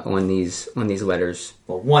on these letters.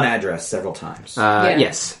 Well, one address several times.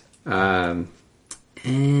 Yes.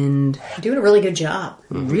 And Doing a really good job.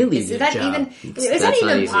 really Is good that job. even? Is That's that not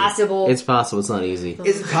even easy. possible? It's possible. It's not easy.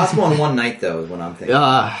 Is it possible on one night though? Is what I'm thinking.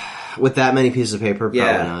 With that many pieces of paper, probably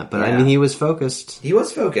Yeah, not. But I yeah. mean, he was focused. He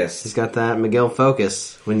was focused. He's got that Miguel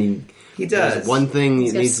focus. When He does. There's one thing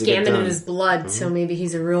He's he got needs to get scamming in done. his blood, so maybe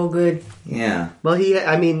he's a real good Yeah. Well,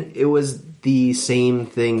 it was the same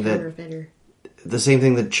thing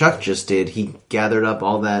that Chuck just did. He gathered up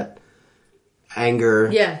all that anger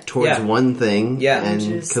towards Yeah. one thing and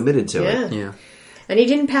Just- committed to yeah. it. Yeah. And he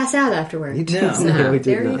didn't pass out afterward. He did. No. No, he did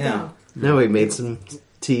There you not. go. Yeah. No, he made some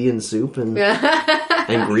tea and soup and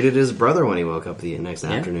greeted his brother when he woke up the next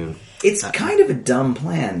afternoon. It's kind of a dumb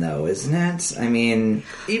plan, though, isn't it? I mean,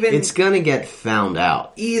 even It's gonna get found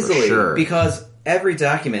out easily for sure. because every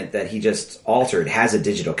document that he just altered has a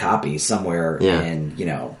digital copy somewhere in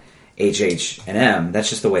HH&M. That's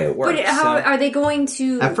just the way it works. But how So- are they going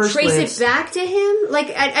to At first trace glance- it back to him? Like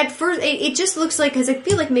at first, it just looks like, because I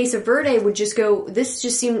feel like Mesa Verde would just go. This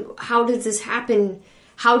just seemed. How does this happen?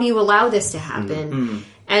 How do you allow this to happen?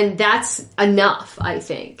 And that's enough, I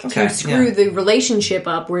think, Okay, to screw yeah. the relationship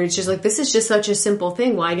up. Where it's just like, this is just such a simple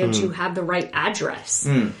thing. Why don't you have the right address?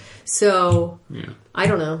 So I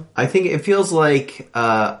don't know. I think it feels like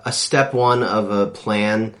a step one of a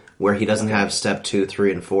plan where he doesn't have step 2,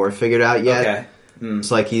 3, and 4 figured out yet. Okay.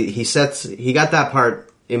 It's like he got that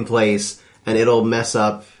part in place, and it'll mess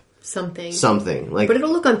up something. Like, But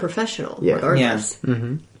it'll look unprofessional, Yeah. regardless.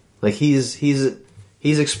 like he's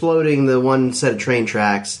exploding the one set of train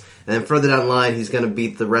tracks, and then further down the line, he's going to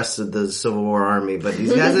beat the rest of the Civil War army. But he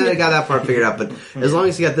hasn't got that part figured out. But as long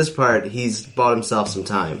as he got this part, he's bought himself some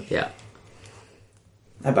time. Yeah.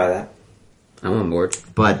 I buy that. I'm on board.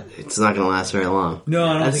 But it's not going to last very long. No,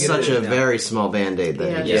 I don't That's think it such is, a no. very small Band-Aid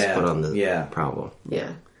that he just Yeah. put on the Yeah. problem.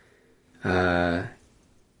 Yeah.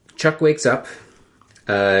 Chuck wakes up.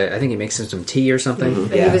 I think he makes him some tea or something.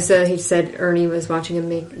 And Yeah. he said Ernie was watching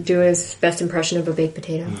him do his best impression of a baked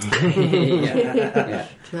potato. Yeah.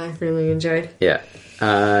 I really enjoyed. Yeah.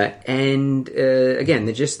 And again,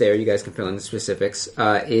 the gist there, you guys can fill in the specifics,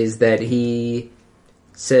 is that he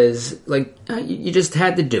says, like, you just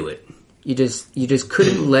had to do it. You just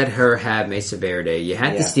couldn't let her have Mesa Verde. You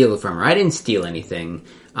had to Yeah. steal it from her. I didn't steal anything.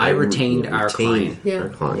 I retained our client. Yeah. Our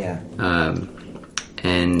client. Yeah.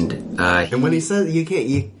 And when he says you can't,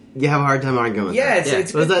 you have a hard time arguing with Yeah, that.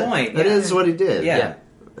 it's a But good point. That yeah. is what he did. Yeah.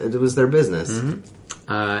 It was their business.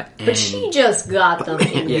 But she just got them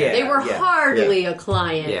in there. Yeah, They were yeah. hardly a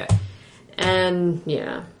client. Yeah. And,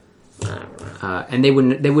 yeah. I don't know. And they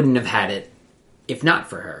wouldn't have had it if not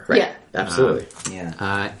for her. Yeah. Absolutely.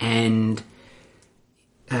 Yeah. And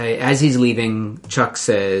as he's leaving, Chuck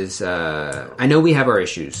says, I know we have our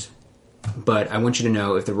issues, but I want you to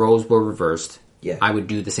know if the roles were reversed, Yeah. I would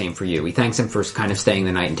do the same for you. He thanks him for kind of staying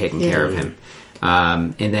the night and taking care of him.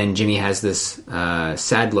 And then Jimmy has this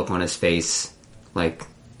sad look on his face, like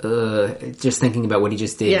just thinking about what he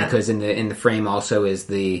just did, Yeah. because in the frame also is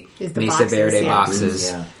the Is the Mesa boxes, Verde yeah.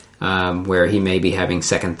 boxes, where he may be having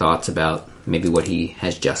second thoughts about maybe what he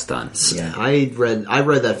has just done. Yeah. I read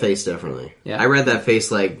that face differently. Yeah. I read that face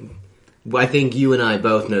like, I think you and I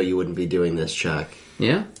both know you wouldn't be doing this, Chuck.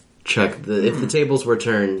 Yeah? Chuck, if the tables were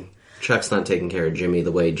turned, Chuck's not taking care of Jimmy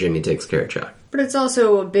the way Jimmy takes care of Chuck. But it's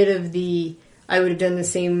also a bit of the, I would have done the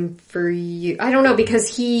same for you. I don't know,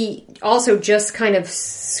 because he also just kind of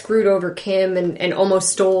screwed over Kim and almost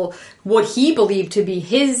stole what he believed to be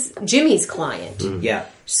Jimmy's client. Yeah.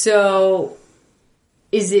 So,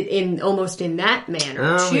 is it almost in that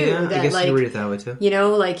manner too? yeah, that I guess like, you read it that way too. you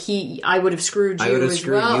know, like I would have screwed I you would have as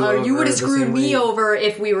screwed well, you or you over would have the screwed same me way. over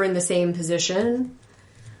if we were in the same position.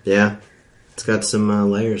 Yeah. It's got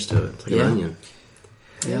some layers to it. It's like Yeah. an onion.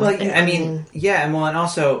 Well, I mean, yeah, and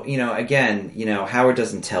also, again, Howard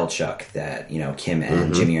doesn't tell Chuck that, Kim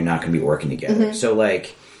and Jimmy are not going to be working together.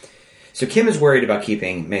 So Kim is worried about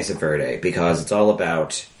keeping Mesa Verde because it's all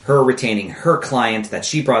about her retaining her client that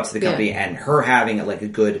she brought to the company and her having a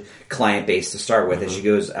good client base to start with as she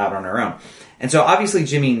goes out on her own. And so obviously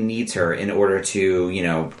Jimmy needs her in order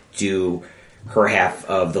to, do her half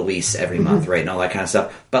of the lease every month, right? And all that kind of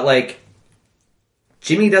stuff. But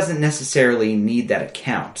Jimmy doesn't necessarily need that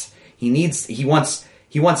account. He wants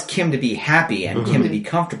Kim to be happy and Kim to be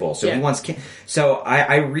comfortable. So he wants Kim. So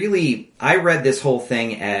I read this whole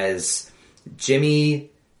thing as Jimmy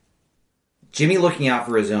looking out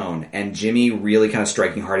for his own, and Jimmy really kind of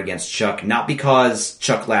striking hard against Chuck, not because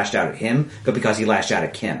Chuck lashed out at him, but because he lashed out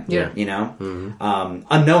at Kim. Yeah.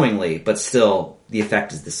 Unknowingly, but still the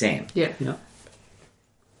effect is the same. Yeah.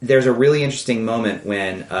 There's a really interesting moment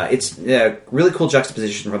when it's a really cool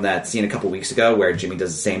juxtaposition from that scene a couple weeks ago where Jimmy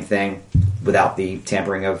does the same thing without the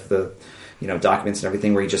tampering of the documents and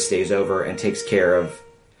everything, where he just stays over and takes care of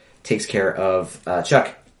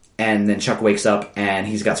Chuck. And then Chuck wakes up and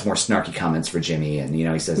he's got some more snarky comments for Jimmy, and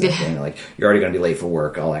he says that thing like, "You're already going to be late for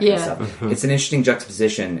work," all that kind of stuff. It's an interesting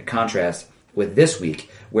juxtaposition, contrast. with this week,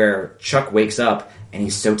 where Chuck wakes up and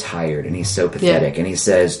he's so tired and he's so pathetic, and he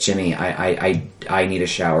says, "Jimmy, I need a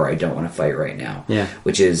shower. I don't want to fight right now." Yeah.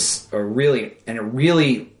 Which is it really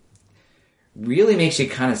makes you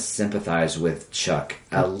kind of sympathize with Chuck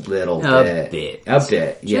a little bit. A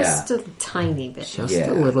bit, yeah. Just a tiny bit. Just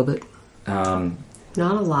a little bit. Not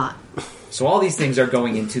a lot. So all these things are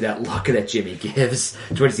going into that look that Jimmy gives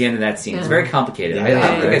towards the end of that scene. It's very complicated. Yeah, I don't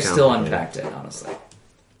think very I've still complicated. unpacked it, honestly.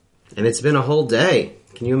 And it's been a whole day.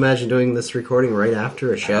 Can you imagine doing this recording right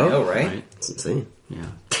after a show? I know, right? It's insane.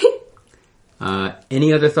 Yeah.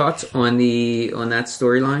 Any other thoughts on that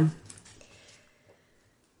storyline?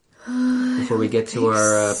 Before we get to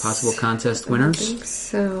our possible contest winners?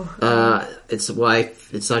 So It's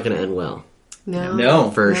not going to end well,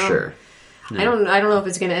 No. for sure. I don't know if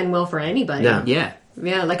it's going to end well for anybody. No. Yeah.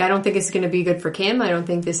 Yeah, like I don't think it's going to be good for Kim. I don't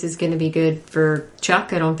think this is going to be good for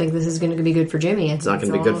Chuck. I don't think this is going to be be good for Jimmy. It's not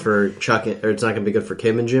going to be good for Chuck, or it's not going to be good for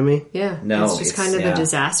Kim and Jimmy. Yeah, No, it's just kind of a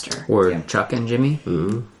disaster. Or Yeah. Chuck and Jimmy.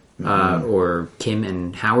 Or Kim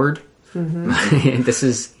and Howard. This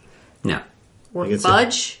is... No. Or think it's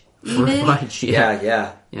Fudge, even. Fudge,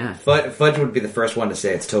 yeah. Yeah. Fudge would be the first one to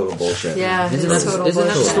say it's total bullshit. Yeah, Isn't it's that total the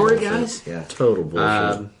bullshit. story, guys? Yeah. Total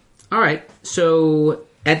bullshit. All right. So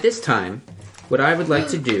at this time, what I would like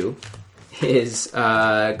to do is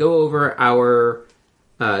go over our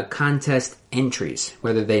contest entries,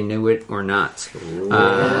 whether they knew it or not.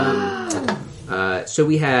 So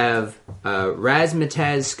we have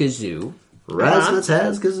Razmataz Skazoo,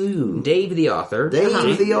 Razmataz Kazoo, Dave the author,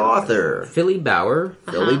 Dave the author, Philly Bauer,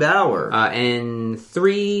 Billy Bauer. and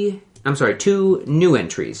two new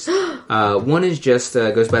entries. One is just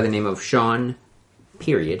goes by the name of Sean.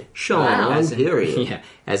 Period. Sean, As in- period. Yeah,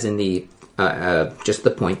 as in the just the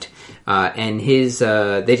point. And his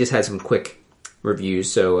they just had some quick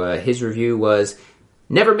reviews. So his review was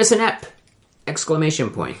 "Never miss an ep!" Exclamation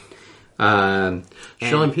point. Sean,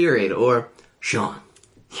 period, or Sean.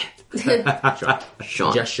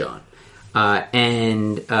 Sean. Just Sean.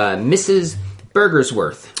 And Mrs.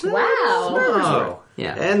 Burgersworth. Wow. Oh.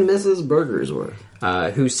 Yeah. And Mrs. Burgersworth.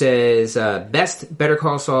 Who says, best Better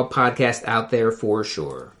Call Saul podcast out there for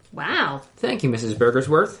sure. Wow. Thank you, Mrs.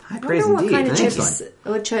 Burgersworth. High praise I wonder what indeed. kind of Thanks. chips,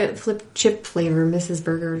 what chip flavor Mrs.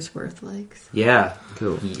 Burgersworth likes. Yeah.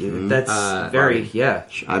 Cool. That's very, yeah.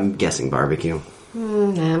 I'm guessing barbecue.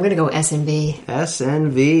 Nah, I'm going to go S&B.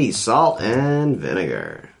 SNV, salt and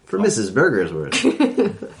vinegar. For Mrs. Burgersworth.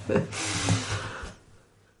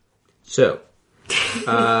 So,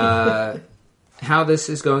 how this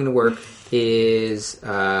is going to work is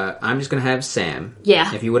I'm just going to have Sam,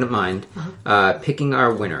 Yeah. if you wouldn't mind, picking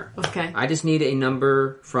our winner. Okay. I just need a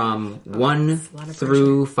number from 1 a lot of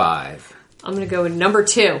through 5. I'm going to go with number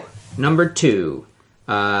 2. Number 2.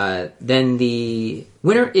 Then the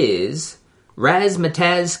winner is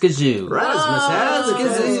Razmataz Kazoo. Razmataz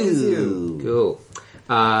Kazoo. Cool.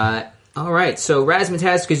 All right, so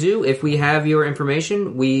Razmataz Kazoo, if we have your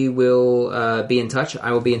information, we will be in touch.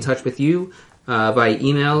 I will be in touch with you via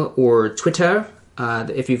email or Twitter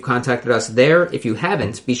if you've contacted us there. If you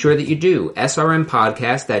haven't, be sure that you do.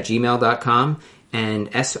 srmpodcast@gmail.com and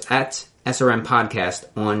at srmpodcast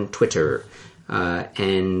on Twitter.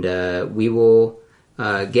 And we will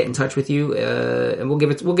get in touch with you, and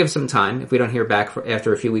we'll give some time. If we don't hear back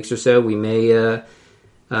after a few weeks or so, we may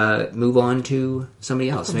move on to somebody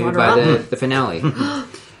else, maybe by the finale.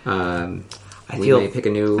 We may pick a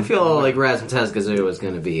new. I feel like Razmataz Kazoo is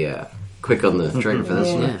going to be quick on the trigger for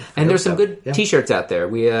this one. Yeah. And there's some good T-shirts out there.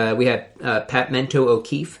 We had Pat Mento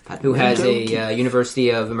O'Keefe, who has a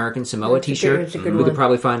University of American Samoa T-shirt. it's a good We could one.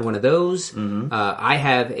 probably find one of those. I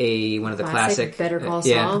have one of the classic Better Call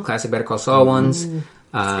yeah, Saul. classic Better Call Saul ones. good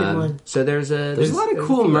one. So there's There's a lot of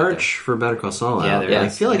cool people out merch for Better Call Saul Yeah, out there there. I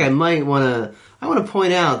is. feel like I might want to. I want to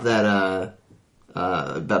point out that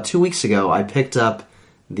about 2 weeks ago, I picked up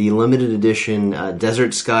the limited edition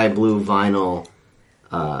Desert Sky Blue vinyl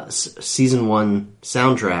season 1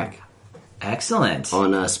 soundtrack Excellent.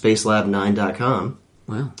 on spacelab9.com.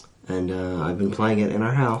 Wow. And I've been playing it in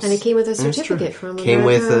our house. And it came with a And it's certificate true. from Came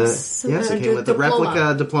with America's- yes, it came with a diploma.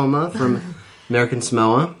 replica diploma from American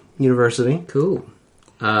Samoa University. Cool.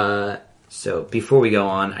 So before we go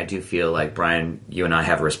on, I do feel like, Brian, you and I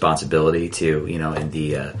have a responsibility to, in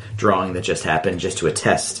the drawing that just happened, just to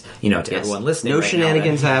attest, to everyone listening. No right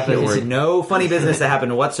shenanigans now, that happened. There was no funny business that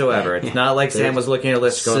happened whatsoever. It's not like Sam was looking at a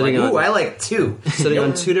list going Sitting like, ooh, on- I like 2. Sitting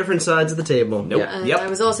on 2 different sides of the table. Nope. Yeah. Yep. I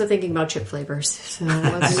was also thinking about chip flavors. So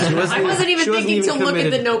I wasn't She wasn't even even thinking to look at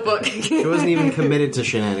committed. the notebook. She wasn't even committed to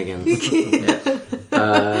shenanigans.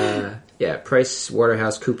 Yeah, Price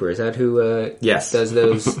Waterhouse Cooper. Is that who? Yes. Does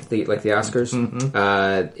those the Oscars?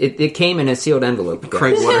 It came in a sealed envelope.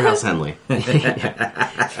 Craig Waterhouse Henley.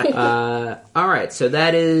 All right, so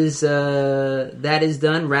that is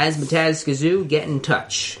done. Razzmatazz Kazoo, get in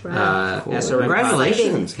touch. SRM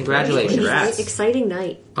Congratulations. Congratulations. Congrats. Exciting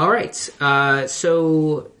night. All right,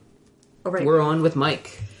 so All right. we're on with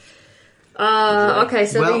Mike. Okay,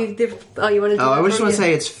 so Well- you want to do I just want to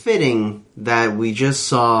say it's fitting that we just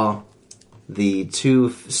saw the two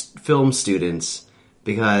film students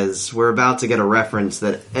because we're about to get a reference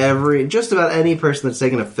that just about any person that's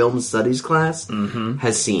taken a film studies class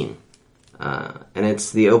has seen. And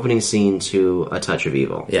it's the opening scene to A Touch of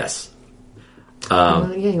Evil. Yes. you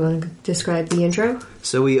want to describe the intro?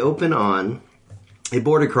 So we open on a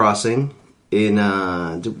border crossing in,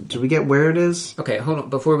 do we get where it is? Okay, hold on.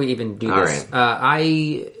 Before we even do All this, right.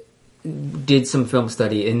 I did some film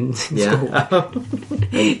study in Yeah. school,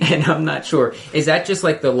 and I'm not sure. Is that just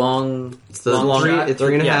like the long? It's the long shot?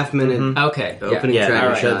 3.5 minute Okay, opening Yeah, track all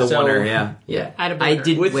right. shot. The So- oneer, yeah. yeah. At a I border.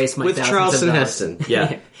 didn't waste my with thousands Charleston of Heston.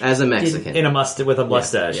 Yeah. As a Mexican. With a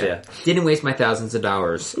mustache, yeah. Didn't waste my thousands of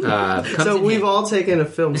dollars. So we've all taken a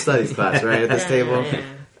film studies class, right, at this table?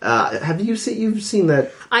 Have you seen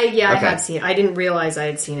that? I Okay. have seen it. I didn't realize I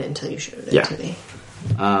had seen it until you showed it Yeah. to me.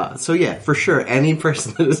 So yeah, for sure, any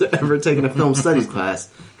person that has ever taken a film studies class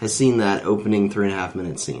has seen that opening 3.5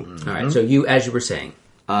 minute scene. All right. So you, as you were saying,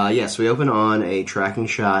 Yes, we open on a tracking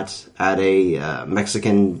shot at a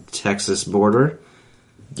Mexican-Texas border.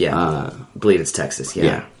 Yeah. I believe it's Texas,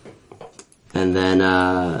 Yeah. And then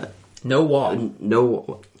no wall.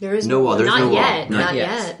 no, There is no wall. There's not no yet. wall. Not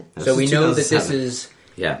Yes. yet. So we know that this 2007. is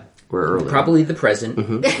Yeah. We're early. probably the present, or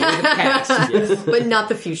the past, But not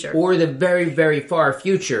the future. or the very, very far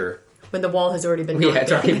future. When the wall has already been Yeah,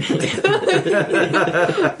 knocked it's down already.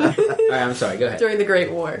 All right, I'm sorry. Go ahead. during the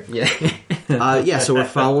Great War. Yeah. So we're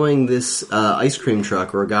following this ice cream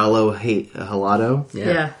truck, Regalo Helado.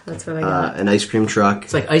 Yeah, that's what I got. An ice cream truck.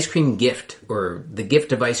 It's like ice cream gift, or the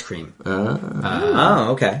gift of ice cream.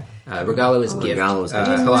 Oh, okay. Regalo is gift. Regalo is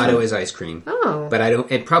Helado is ice cream. Oh. But I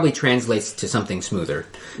don't. It probably translates to something smoother.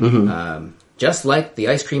 Just like the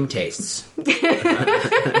ice cream tastes. I'm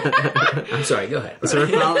sorry. Go ahead. So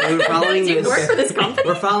we're following Do you this. work for this company?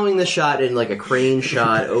 We're following the shot in like a crane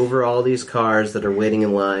shot over all these cars that are waiting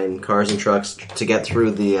in line, cars and trucks to get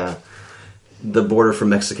through the border from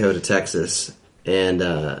Mexico to Texas, and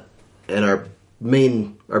our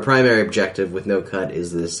primary objective with no cut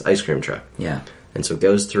is this ice cream truck. Yeah. And so it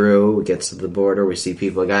goes through, it gets to the border, we see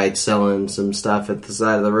people, a guy selling some stuff at the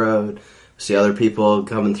side of the road, we see other people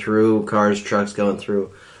coming through, cars, trucks going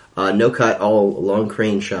through. No cut, all long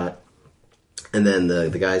crane shot. And then the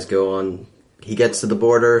guys go on, he gets to the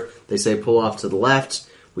border, they say pull off to the left,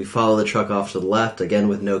 we follow the truck off to the left, again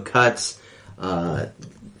with no cuts. The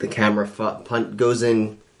camera punt goes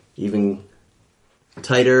in even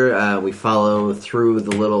tighter. We follow through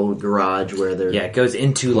the little garage where they're... Yeah, it goes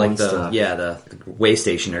into like the stuff. the way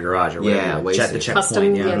station or garage or whatever. Yeah, way the station.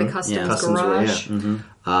 checkpoint. The customs Customs garage.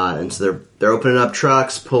 and so they're opening up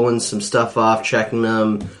trucks, pulling some stuff off, checking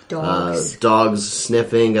them. Dogs. Dogs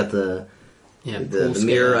sniffing. Got the pool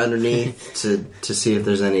mirror scale. underneath to see if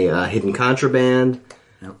there's any hidden contraband.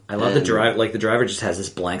 I love the And- drive. Like the driver just has this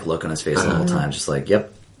blank look on his face the whole time, just like,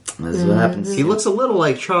 "Yep, this is what happens." He looks a little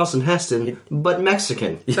like Charleston Heston, but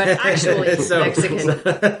Mexican. But actually So- Mexican.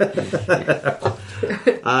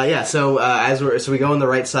 So we go on the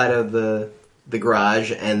right side of the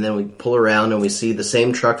garage, and then we pull around, and we see the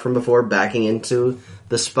same truck from before backing into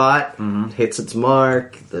the spot. Hits its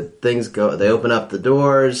mark. The things go. They open up the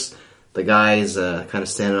doors. The guys kind of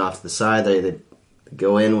standing off to the side. They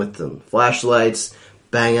go in with the flashlights,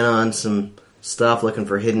 banging on some stuff, looking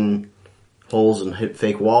for hidden holes and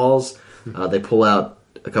fake walls. They pull out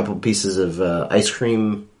a couple pieces of ice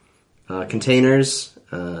cream containers,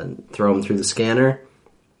 throw them through the scanner,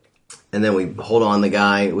 and then we hold on the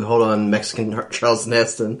guy. We hold on Mexican Charleston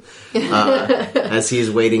Heston as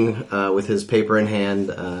he's waiting with his paper in hand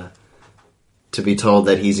to be told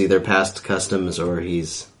that he's either passed customs or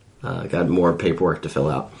he's got more paperwork to fill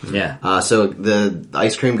out. Yeah. So the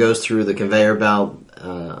ice cream goes through the conveyor belt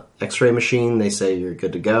X-ray machine. They say you're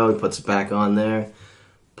good to go. He puts it back on there.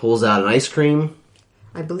 Pulls out an ice cream.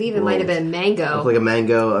 I believe it might have been mango. Look like a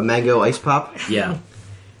mango ice pop. Yeah.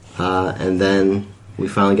 And then we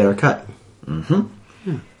finally get our cut.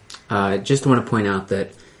 Just want to point out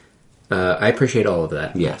that I appreciate all of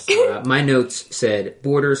that. Yes. My notes said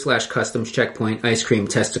border/customs checkpoint, ice cream,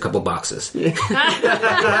 test a couple boxes.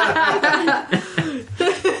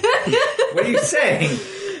 What are you saying?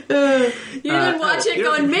 You didn't watch it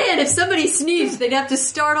going, man, if somebody sneezed, they'd have to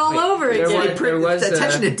start all over there again. There was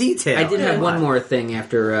attention to detail. I did have one more thing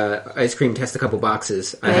after ice cream test a couple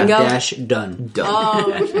boxes. I Mango? have dash done.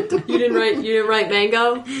 Oh, you didn't write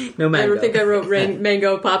mango? No mango. I think I wrote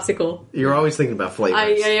mango popsicle. You're always thinking about flavors. I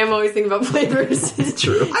am always thinking about flavors.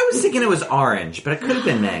 True. I was thinking it was orange, but it could have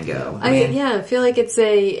been mango. I feel like it's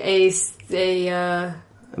a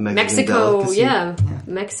Mexican Mexico, delicacy.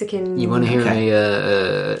 Mexican. You want to hear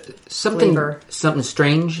Flavor. something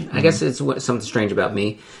strange? I guess it's something strange about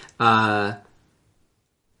me. I've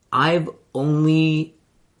only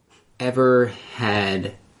ever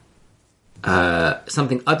had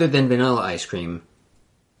something other than vanilla ice cream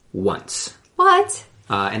once. What?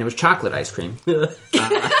 And it was chocolate ice cream.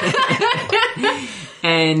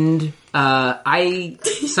 And I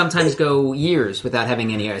sometimes go years without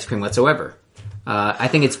having any ice cream whatsoever. I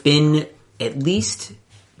think it's been at least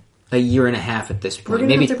a year and a half at this We're point.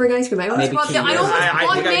 gonna have to bring ice cream. I almost maybe bought 2 years.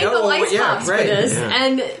 bought mango ice yeah, pops right, for this, yeah.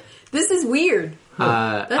 and this is weird.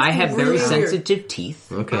 I have very really weird. sensitive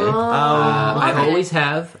teeth. Okay. I okay. always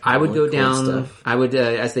have. I would go cool down. stuff. I would,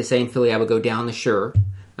 as they say in Philly, I would go down the shore.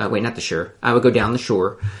 Wait, not the shore. I would go down the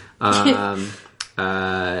shore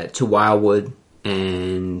to Wildwood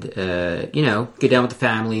and get down with the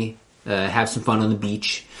family, have some fun on the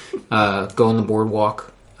beach, go on the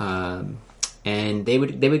boardwalk, and they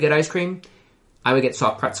would get ice cream. I would get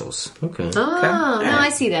soft pretzels. Okay. Oh, no, I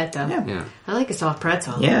see that though. Yeah. I like a soft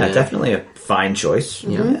pretzel. Yeah, definitely a fine choice.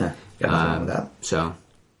 Yeah. Got nothing wrong with that. So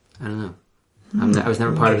I don't know. I was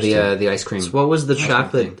never part of the ice cream. What was the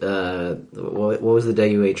chocolate? What was the day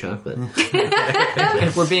you ate chocolate?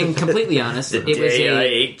 If we're being completely honest, it was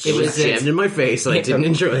Jammed in my face. I didn't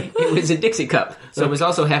enjoy it. it was a Dixie cup, so it was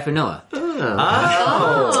also half vanilla,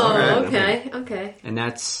 Oh, okay. and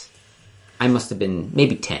I must have been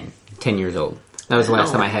maybe 10 years old. That was the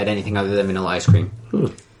last time I had anything other than vanilla ice cream.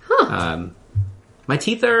 My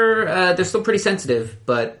teeth are they're still pretty sensitive,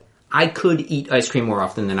 but I could eat ice cream more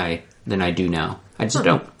often than I do now. I just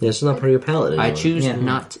don't. Yeah, it's not part of your palate anymore. I choose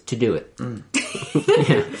not to do it.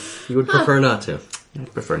 You would prefer not to. I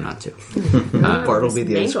prefer not to. Bart will be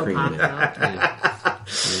the ice Mango cream pop, man.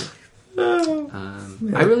 though.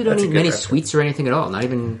 I really don't That's a eat good many reference. sweets or anything at all. Not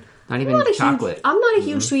even chocolate. I'm not a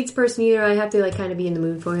huge sweets person either. I have to kind of be in the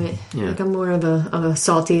mood for it. Yeah. Like I'm more of a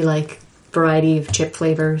salty variety of chip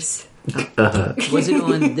flavors. Was it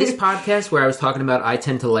on this podcast where I was talking about I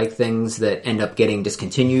tend to like things that end up getting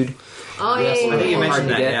discontinued? Oh yeah, I think you Hard mentioned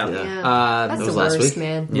to that. get. Yeah. yeah. That's that the was last worst, week.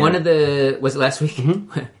 man. One of the was it last week?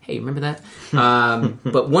 Hey, remember that?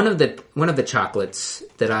 But one of the chocolates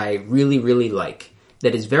that I really really like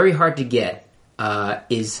that is very hard to get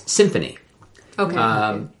is Symphony.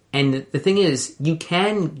 Okay. And the thing is,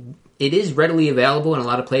 it is readily available in a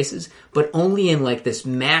lot of places, but only in like this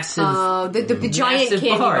massive, the giant massive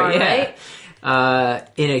candy bar, right?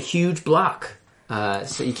 In a huge block.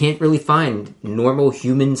 So you can't really find normal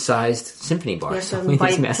human-sized Symphony You bars. have to Only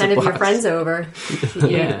these invite massive 10 of your blocks. friends over.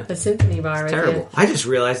 Yeah. A symphony bar. Right Terrible. there. I just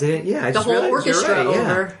realized it. Yeah, I The just whole realized you're orchestra right,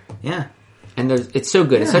 yeah. over. Yeah. And it's so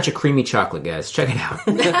good. It's such a creamy chocolate, guys. Check it out.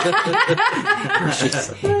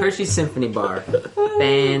 Hershey's Symphony Bar.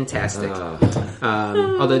 Fantastic.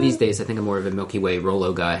 Although these days I think I'm more of a Milky Way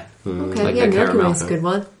Rolo guy. Okay, Like yeah, that Milky caramel. Way's a good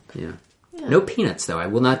one. Yeah. No peanuts, though. I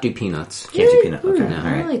will not do peanuts. Can't do peanut. Okay, No. all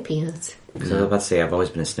I right. like peanuts. Because I was about to say I've always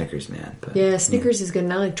been a Snickers man, but Yeah, Snickers is good,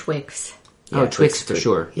 and I like Twix. Oh, Twix for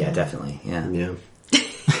sure. yeah, definitely. Yeah. Yeah.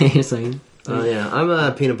 It's like, Oh yeah, I'm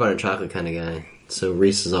a peanut butter and chocolate kind of guy. So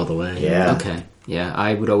Reese's all the way. Yeah. okay. Yeah,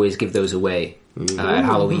 I would always give those away at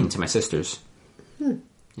Halloween to my sisters.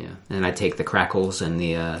 Yeah, and I'd take the crackles and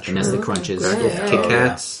the Nestle Crunches, Yeah. Kit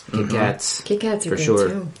Kats. Kit Kats, Kit Kats are for good sure.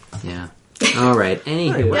 too. Yeah. All right.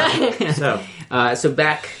 Anywho, So so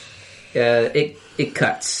back, it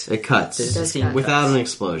cuts. It cuts does cut. without an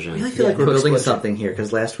explosion. I feel like we're building Post-explosion. something here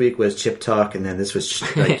because last week was chip talk and then this was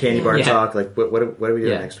like candy bar Yeah. talk. Like what are we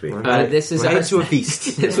doing Yeah. next week? This is We're our headed to a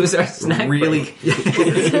feast. This was our snack. Really,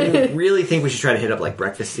 break. really think we should try to hit up like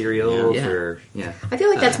breakfast cereals Yeah. or yeah. I feel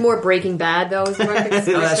like that's more Breaking Bad, though. Is the breakfast,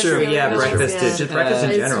 Oh, that's true. cereal. Yeah, breakfast Yeah. is just breakfast in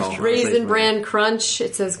It's general. Raisin Bran Crunch.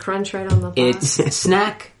 It says Crunch right on the box. It's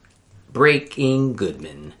snack breaking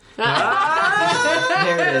Goodman.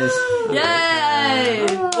 There it is. Yay!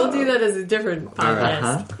 We'll do that as a different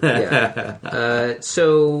podcast. Yeah.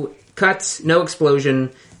 So cuts, no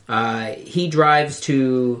explosion. He drives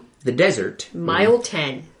to the desert, Mile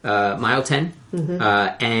 10. mile 10,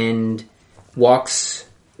 and walks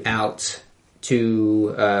out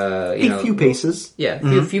to A few paces. Yeah,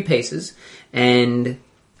 a few paces, and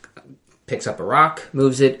picks up a rock,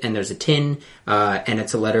 moves it, and there's a tin, and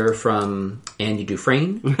it's a letter from Andy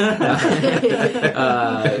Dufresne.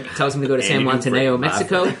 Tells him to go to San Juan Teneo,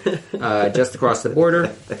 Mexico, just across the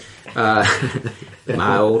border.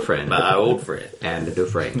 My old friend. My old friend. Andy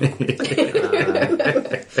Dufresne.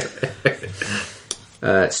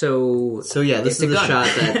 So yeah, this it's is a the gun. shot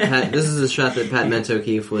that Pat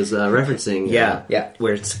Mento-O'Keefe was referencing. Yeah,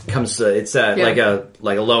 where it comes, it's like a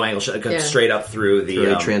low angle shot, it comes straight up through the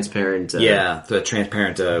really transparent. the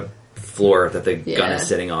transparent floor that the gun is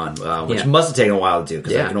sitting on, which must have taken a while to do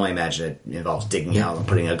because I can only imagine it involves digging out and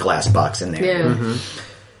putting a glass box in there. Yeah.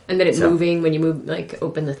 And then it's moving when you move, like,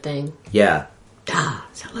 open the thing. Yeah,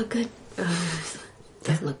 Does that look good?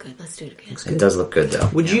 Doesn't look good. Let's do it again. it does look good though.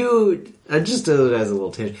 Would you just as a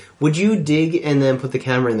little tangent? Would you dig and then put the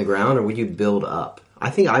camera in the ground, or would you build up? I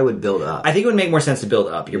think I would build up. I think it would make more sense to build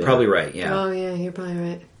up. You're probably right. Yeah. Oh, yeah, you're probably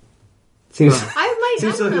right. Seems I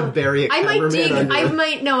seems don't like know. to bury a I might cameraman dig. under I it.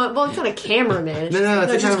 might no. Well, it's not a cameraman. It's No,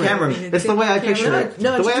 it's just a camera. camera. It's the way I picture it.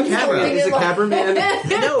 No, the it's way just I picture camera. it is a cameraman.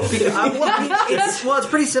 No, because it's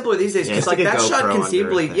pretty simple these days. Yeah, Because it's like a that GoPro shot under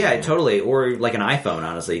conceivably, it, yeah, yeah. totally, or like an iPhone.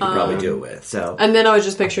 Honestly, you could probably do it with. So And then I was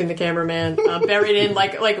just picturing the cameraman buried in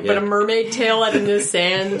but a mermaid tail out in the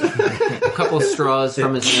sand. A couple of straws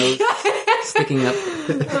from his nose sticking up.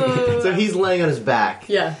 So he's laying on his back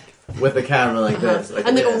Yeah, with the camera like this,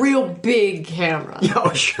 and like a real big camera.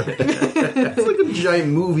 oh sure, it's like a giant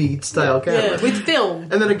movie style camera. Yeah, with film.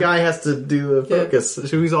 And then a guy has to do a focus, so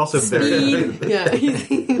he's also buried. Yeah,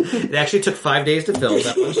 it actually took 5 days to film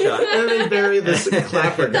that one shot. And then they bury this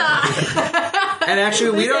clapper guy. And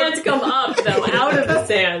actually, we the don't. sands come up though, out of the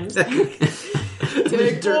sand.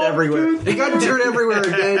 There's dirt everywhere. They got dirt everywhere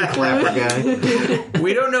again, clapper guy.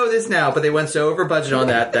 We don't know this now, but they went so over budget on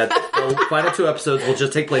that the final 2 episodes will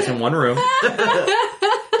just take place in one room.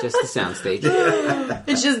 Just the soundstage.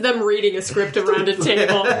 It's just them reading a script around a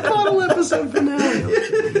table. Final episode finale.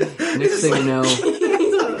 Next thing you know,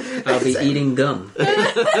 I'll be eating gum.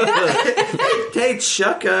 Hey,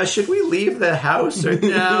 Chuck, should we leave the house? Or...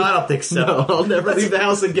 No, I don't think so. No, I'll never leave the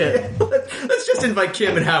house again. Let's just invite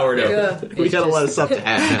Kim and Howard over. We got a lot of stuff to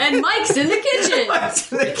add. And Mike's in the kitchen.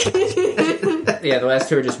 Yeah, the last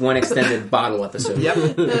 2 are just one extended bottle episode. Yep.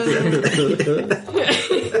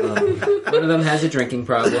 One of them has a drinking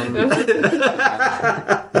problem.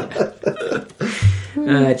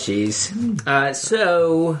 Jeez.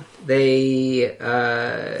 So they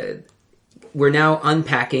we're now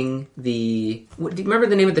unpacking the. Do you remember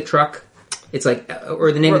the name of the truck? It's like,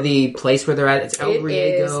 or the name of the place where they're at. It's El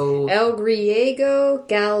Griego. El Griego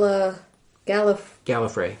Gallifrey.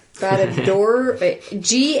 Galifador.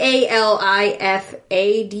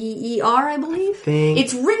 Galifadder, I believe.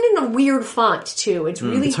 It's written in a weird font too. It's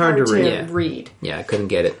really It's hard to read. read. Yeah, I couldn't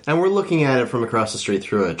get it. And we're looking at it from across the street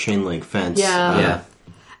through a chain link fence. Yeah. Yeah.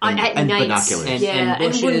 At and night. binoculars. And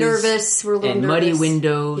bushes, we're nervous. We're a little and nervous. muddy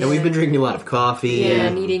windows. And we've been drinking a lot of coffee. Yeah,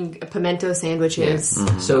 and eating pimento sandwiches.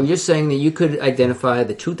 So you're saying that you could identify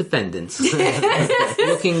the 2 defendants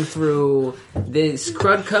looking through this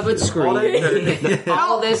crud-covered screen.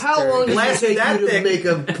 All this How dirt. long does Glass it take that you to thick. make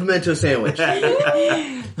a pimento sandwich?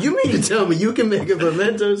 You mean to tell me you can make a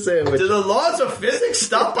pimento sandwich? Do the laws of physics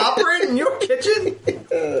stop operating in your kitchen?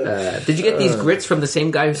 Did you get these grits from the same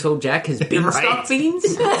guy who sold Jack his beanstalk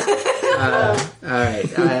beans? All right.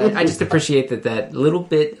 I just appreciate that little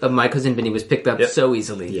bit of My Cousin Vinny was picked up so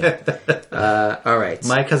easily. Yeah. All right.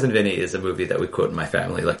 My Cousin Vinny is a movie that we quote in my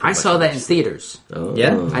family. Like I saw that in theaters.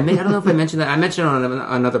 Yeah. I don't know if I mentioned that. I mentioned it on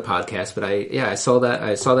another podcast, but I saw that.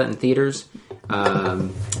 I saw that in theaters,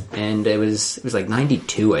 and it was like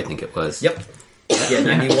 92, I think it was. Yep.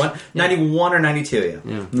 Yeah, 91 or 92,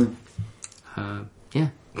 yeah. Yeah.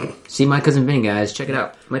 See My Cousin Vinny, guys. Check it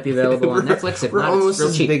out. Might be available on Netflix. If We're not, almost it's real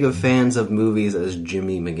as cheap. big of fans of movies as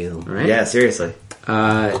Jimmy McGill. Right? Yeah, seriously.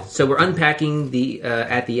 So we're unpacking the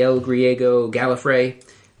at the El Griego Gallifrey,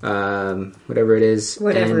 whatever it is.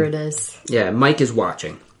 Whatever And, it is. Yeah, Mike is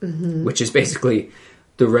watching, which is basically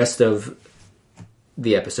the rest of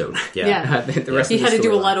the episode. Yeah. The rest He of the had to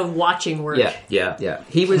do a storyline. lot of watching work. Yeah, Yeah. yeah.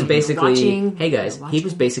 He was basically. Watching. Hey guys, Yeah, he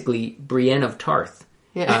was watching. basically Brienne of Tarth.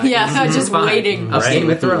 Yeah, yeah, just Fine. waiting. Of Game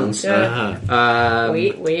of Thrones. Wait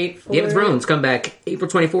for Game of it. Thrones come back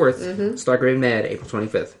April 24th. Stargrave Mad April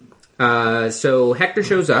 25th. So Hector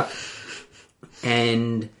shows up,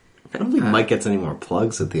 and I don't think Mike gets any more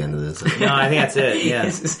plugs at the end of this. No, I think that's it, yeah.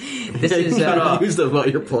 this is Used about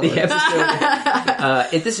your plugs. the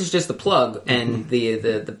episode. This is just the plug, and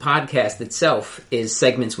the podcast itself is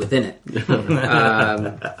segments within it.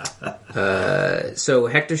 So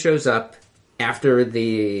Hector shows up, after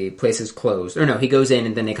the place is closed, or no, he goes in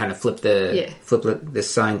and then they kind of flip Yeah. this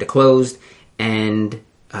sign to closed, and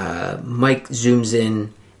Mike zooms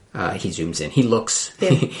in. He looks. Yeah.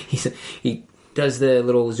 he does the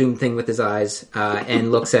little zoom thing with his eyes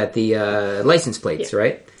and looks at the license plates,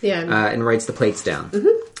 right? Yeah. And writes the plates down.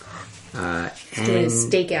 Mm-hmm. Doing a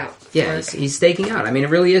stakeout. Yeah, he's staking out. I mean, it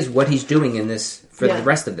really is what he's doing in this for Yeah. the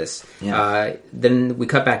rest of this. Yeah. Then we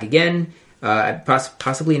cut back again,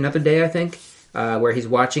 possibly another day, I think, where he's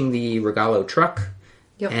watching the Regalo truck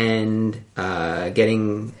Yep. and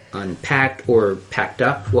getting unpacked or packed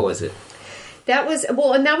up. What was it? That was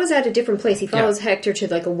and that was at a different place. He follows Hector to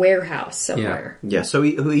like a warehouse somewhere. Yeah, so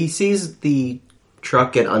he sees the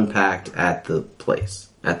truck get unpacked at the place,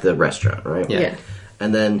 at the restaurant, right? Yeah.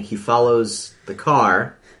 And then he follows the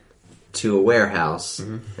car to a warehouse,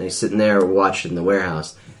 and he's sitting there watching the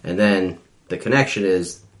warehouse. And then the connection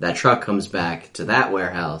is that truck comes back to that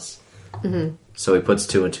warehouse. Mm-hmm. So he puts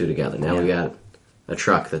two and two together. Now we got a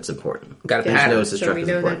truck that's important. Got a He pattern. knows this So truck we is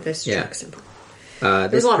know important. that this Yeah. truck's important.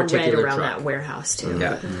 This There's a lot of red particular around truck. that warehouse too.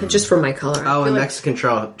 Yeah. Just for my color. I Oh, feel and like Mexican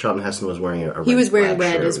Charlton Heston was wearing a he was wearing plaid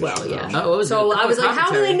red shirt, as which well. was Yeah. awesome. Oh, what was So it? I was like, how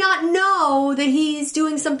do Commentary. they not know that he's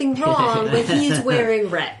doing something wrong when he's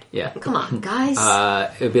wearing red? Yeah. Come on, guys.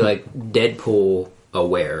 It would be like Deadpool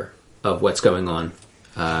aware of what's going on.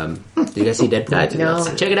 Do you guys see Deadpool? I did not No.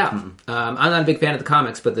 see it. Check it out. I'm not a big fan of the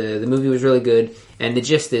comics, but the movie was really good. And the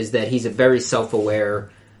gist is that he's a very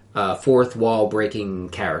self-aware, fourth wall breaking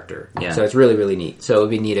character. Yeah. So it's really, really neat. So it would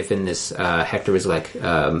be neat if in this Hector was like, you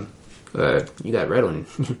got red on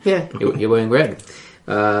you. Yeah. You're wearing red.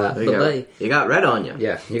 You got red on you.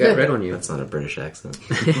 Yeah, you got red on you. That's not a British accent.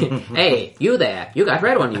 Hey, you there. You got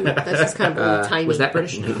red on you. That's just kind of old timey. Was that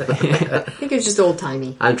British? No. I think it's just old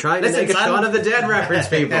timey. I'm trying to make a Shaun of the Dead reference,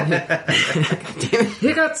 people.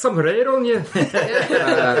 You got some red on you.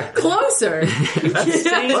 Closer.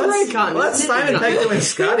 Well, that's Simon Pegg doing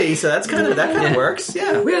Scotty, so that kind of works.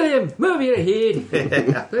 Yeah. William, move your head.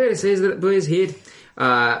 There it says that boy's head.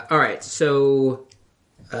 All right, so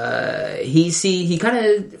he kind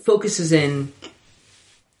of focuses in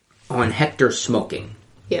on Hector smoking,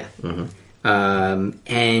 Yeah.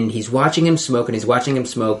 and he's watching him smoke, and he's watching him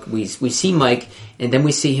smoke. We see Mike, and then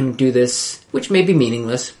we see him do this, which may be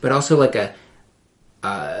meaningless, but also like a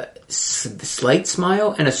slight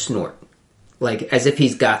smile and a snort, like as if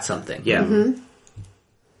he's got something. Yeah.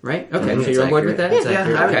 Right. Okay. So That's you're on board with that? accurate. Yeah, I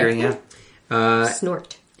would Okay. agree, yeah.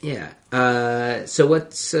 Snort. Yeah. So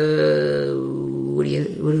what's what do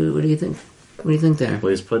you think? What do you think there? Well,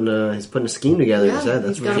 he's putting a scheme together. Yeah, he said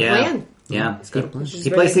that's he's got a Yeah. plan. Yeah. Got a plan. He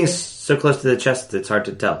plays things so close to the chest it's hard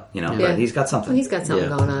to tell, Yeah. but he's got something. Well, he's got something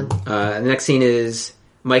Yeah. going on. The next scene is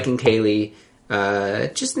Mike and Kaylee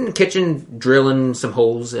just in the kitchen drilling some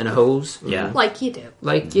holes in a hose. Yeah. Like you do.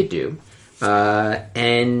 Like you do.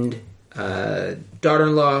 And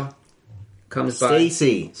daughter-in-law comes by.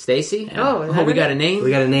 Stacy? Oh, is that we her got a name? We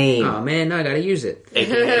got a name. Oh, man, now I gotta use it.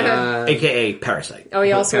 AKA Parasite. Oh,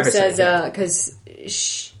 he also Parasite, says, because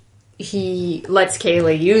he lets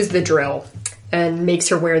Kaylee use the drill and makes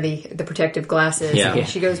her wear the protective glasses. Yeah. And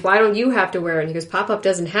she goes, why don't you have to wear it? And he goes, Pop-Up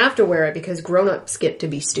doesn't have to wear it because grown-ups get to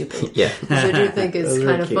be stupid. Yeah. Which I do think is Those are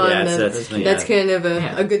kind of cute. fun. Yeah, and that's- that's kind of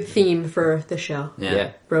a good theme for the show.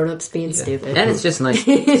 Yeah. Grown-ups being stupid. And it's just nice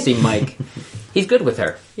to see Mike. He's good with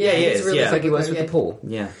her. yeah, he he's is, really yeah. Just like he good was with her, the pool.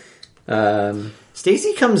 Yeah.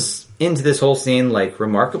 Stacy comes into this whole scene like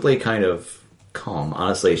remarkably kind of calm,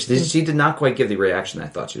 honestly. She did not quite give the reaction I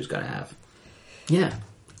thought she was going to have. Yeah.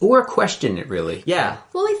 Or question it, really. Yeah.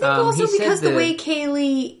 Well, I think He also said because the way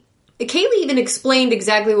Kaylee even explained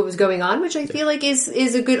exactly what was going on, which I feel like is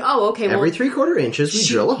a good. Oh, okay. Well, Every 3/4 inches, we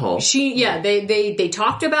drill a hole. They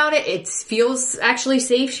talked about it. It feels actually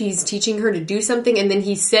safe. She's teaching her to do something, and then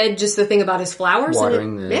he said just the thing about his flowers.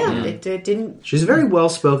 Watering and the- it didn't. She's very well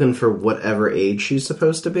spoken for whatever age she's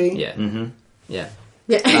supposed to be. Yeah. Mm-hmm. Yeah.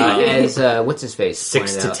 Yeah. As, what's his face?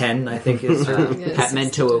 6 pointed to out. 10, I think is. Yeah, Pat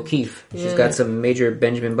Mento O'Keefe. She's got some major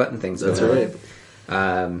Benjamin Button things going That's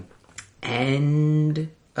on. right. And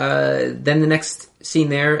then the next scene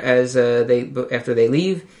there, as after they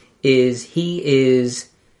leave, is he is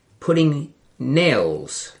putting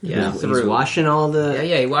nails. Yeah, he's through. washing all the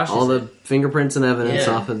Yeah, he washes all it. the fingerprints and evidence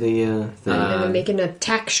Yeah. off of the thing. And then making a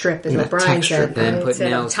tack strip is Yeah, what Brian tack said. strip, then Brian put said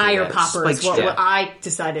nails tire through that. popper is Spike what strip. I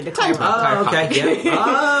decided to call it. Oh, okay. Yeah.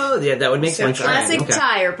 Oh, yeah, that would make sense. Classic Okay.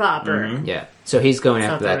 tire popper. Yeah. So he's going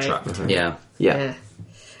after that Sounds truck. right. Yeah. yeah. Yeah.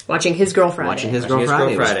 Watching his girl Friday. Watching his Girl girl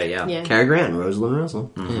Friday. Friday, yeah. Yeah. Cary Grant, Rosalind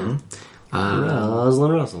Russell.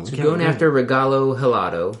 Rosalind Russell. Going after Regalo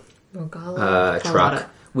Helado Regalo truck.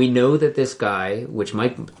 We know that this guy, which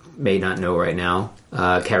Mike may not know right now,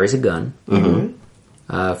 carries a gun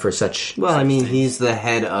for such. Well, I mean, he's the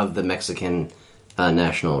head of the Mexican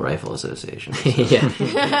National Rifle Association. Yeah.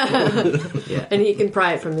 And he can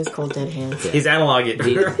pry it from his cold dead hands. He's analog it.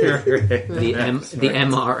 The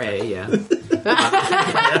MRA, yeah.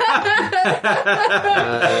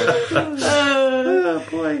 Oh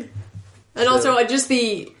boy. And also, I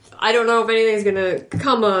don't know if anything's gonna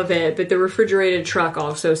come of it, but the refrigerated truck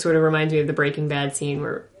also sort of reminds me of the Breaking Bad scene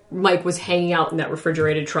where Mike was hanging out in that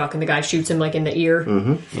refrigerated truck and the guy shoots him like in the ear,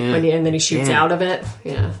 and then he shoots out of it.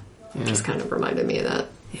 Yeah. Just kind of reminded me of that.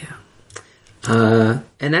 Yeah.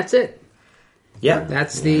 And that's it. Yeah.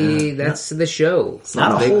 That's the show.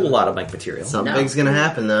 Not a big- whole lot of Mike material. Something big's gonna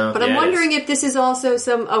happen, though. But I'm Yeah, it wondering if this is also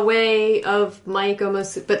a way of Mike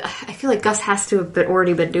almost. But I feel like Gus has to have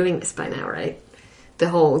already been doing this by now, right? The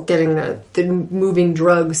whole getting the moving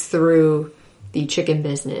drugs through the chicken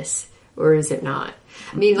business, or is it not?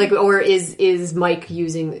 I mean, like, or is Mike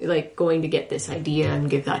going to get this idea and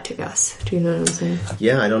give that to Gus? Do you know what I'm saying?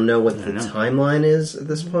 Yeah, I don't know what the timeline is at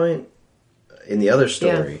this point. In the other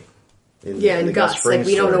story. And the Gus. Springs Like,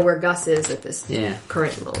 we don't story. know where Gus is at this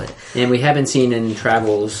current moment. And we haven't seen in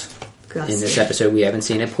Travels Gus. in this episode. We haven't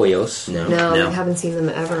seen at Pollos. No, No. we haven't seen them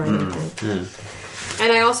ever, I don't think.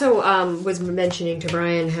 And I also was mentioning to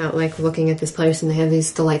Brian how, like, looking at this place and they have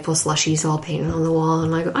these delightful slushies all painted on the wall.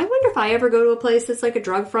 And, like, I wonder if I ever go to a place that's like a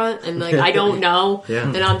drug front and, like, I don't know. Yeah.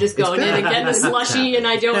 And I'm just going in and getting a slushie and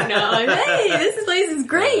I don't know. Like, hey, this place is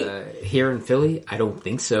great. Here in Philly, I don't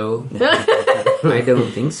think so. I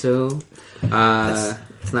don't think so.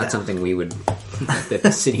 It's not something we would, that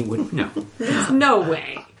the city would, no. No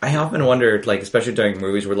way. I often wonder, like, especially during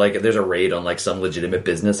movies where, like, if there's a raid on, like, some legitimate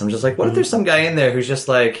business, I'm just like, what if there's some guy in there who's just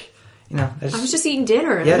like, you know... I was just eating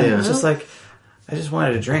dinner. Yeah, you it's know? just like, I just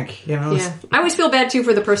wanted a drink, you know? Yeah. I always feel bad, too,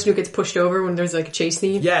 for the person who gets pushed over when there's, like, a chase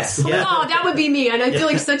scene. Yes, Oh, yeah. that would be me, and I feel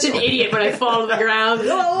like such an idiot when I fall to the ground.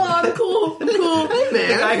 Oh, I'm cool.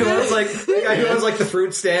 The guy who owns, like, the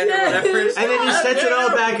fruit stand or whatever. And then he sets it all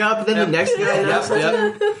back up, and then the next guy knows.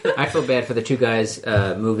 I feel bad for the two guys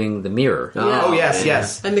moving the mirror. Oh, yes,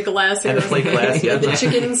 yes. And the glass. And the plate glass, yeah. The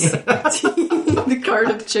chickens. The cart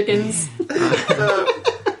of chickens.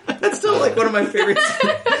 That's still, like, one of my favorite...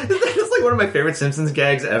 It's like one of my favorite Simpsons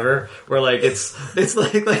gags ever, where, like, it's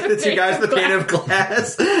like the two guys with the pane of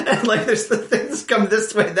glass, and, like, there's the things come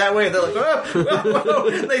this way, that way, and they're like, whoa, whoa, whoa,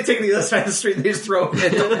 and they take the other side of the street and they just throw them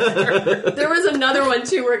in. There was another one,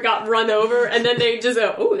 too, where it got run over, and then they just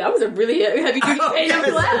go, oh, that was a really heavy-duty pane of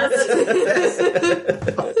glass.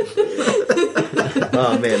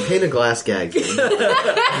 Oh, man, pane of glass gags. They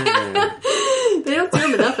don't do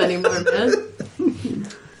them enough anymore, man.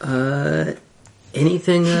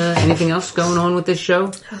 Anything else going on with this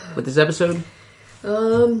show? With this episode?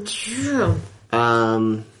 Yeah.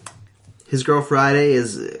 His Girl Friday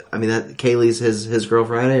is, I mean, that Kaylee's his Girl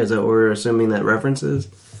Friday? Is that what we're assuming that references?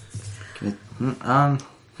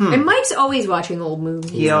 And Mike's always watching old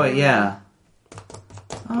movies. Yeah.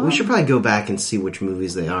 We should probably go back and see which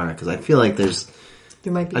movies they are, because I feel like there's...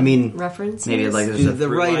 There might be references. Maybe, like, there's a The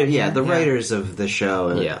through writer, line. the writers of the show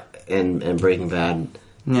and Breaking Bad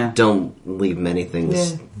don't leave many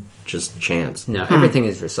things just chance. No, everything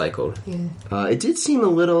is recycled. It did seem a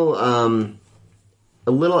little out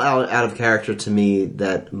of character to me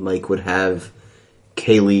that Mike would have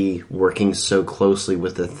Kaylee working so closely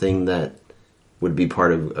with a thing that would be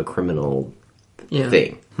part of a criminal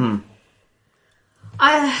thing.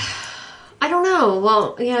 I don't know.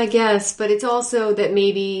 Well, yeah, I guess, but it's also that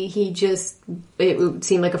maybe it would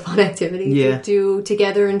seem like a fun activity to do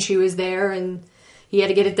together, and she was there, and he had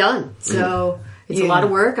to get it done. So it's a lot of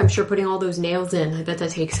work. I'm sure putting all those nails in. I bet that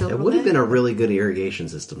takes a little It would have bit. been a really good irrigation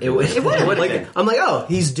system. It would have been. I'm like, oh,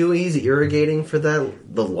 he's irrigating for the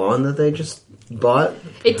lawn that they just bought.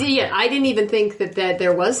 It did. Yeah, I didn't even think that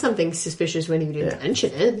there was something suspicious when he didn't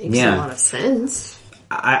mention it. It makes a lot of sense.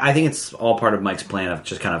 I think it's all part of Mike's plan of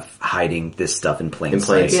just kind of hiding this stuff in plain In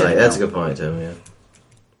plain sight. sight. That's a good point, too, yeah.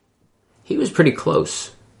 He was pretty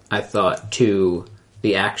close, I thought, to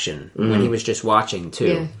the action when he was just watching, too.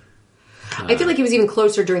 Yeah. I feel like he was even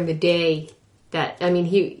closer during the day.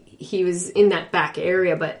 He was in that back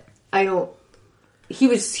area, but I don't. He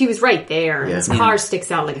was right there. Yeah. His car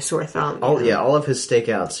sticks out like a sore thumb. All of his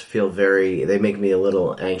stakeouts feel they make me a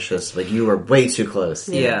little anxious. Like, you are way too close.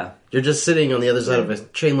 Yeah. You're just sitting on the other side of a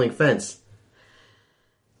chain link fence.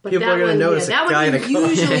 But People that are going to notice a that guy in a one car.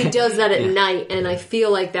 usually does that at night, and I feel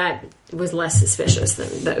like that was less suspicious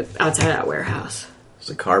than the outside that warehouse.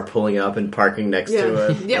 There's a car pulling up and parking next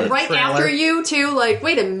to a right trailer. after you too. Like,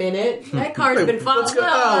 wait a minute, that car's been followed. Let's go.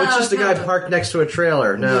 Oh, it's just a guy parked next to a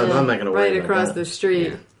trailer. No, I'm not going to worry right about across that. the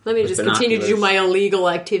street. Let me with just continue to do binoculars. my illegal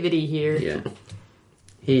activity here. Yeah.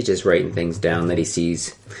 He's just writing things down that he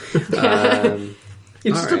sees.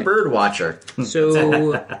 He's just a right. bird watcher.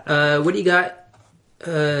 So, what do you got?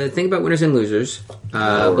 Think about winners and losers.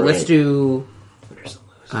 But let's right. do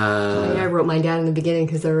I wrote mine down in the beginning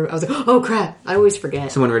because I was like, oh crap, I always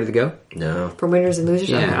forget. someone ready to go. No. For winners and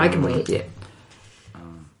losers, okay, I can wait. Yeah.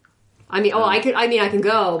 I mean, I can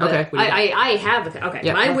go, but Okay, what do you I have. Okay,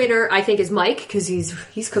 Yeah. my winner, I think, is Mike because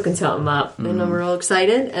he's cooking something up, and I'm real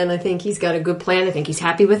excited. And I think he's got a good plan. I think he's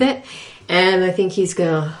happy with it, and I think he's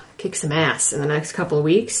gonna kick some ass in the next couple of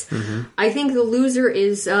weeks. I think the loser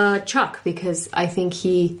is Chuck because I think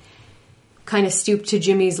he kind of stooped to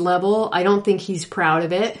Jimmy's level. I don't think he's proud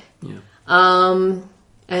of it. Yeah.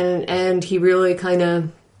 And he really kind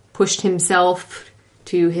of pushed himself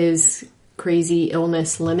to his crazy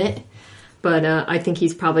illness limit. But I think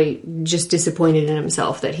he's probably just disappointed in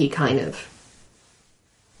himself that he kind of,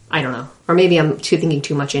 I don't know. Or maybe I'm thinking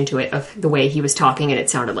too much into it of the way he was talking and it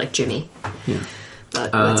sounded like Jimmy. Yeah.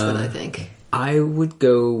 But that's what I think. I would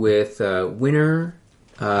go with winner.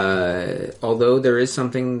 Although there is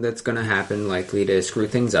something that's going to happen, likely to screw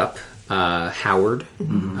things up. Howard,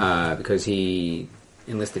 because he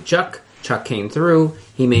enlisted Chuck. Chuck came through.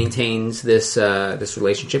 He maintains this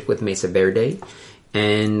relationship with Mesa Verde,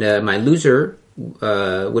 and my loser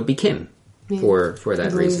would be Kim for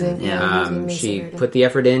that reason. losing Mesa She Verde. put the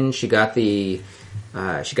effort in. She got the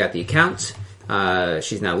accounts.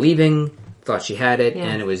 She's now leaving. Thought she had it, Yeah.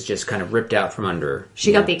 and it was just kind of ripped out from under her.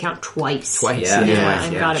 She got the account twice. Twice, Yeah. Yeah.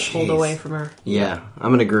 And Yeah, got it pulled jeez. away from her. Yeah, I'm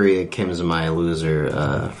gonna agree. Kim's my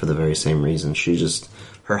loser for the very same reason. She just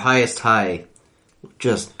her highest high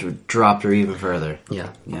just dropped her even further. Yeah.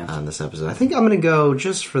 On this episode, I think I'm gonna go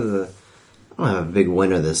just for the. I don't have a big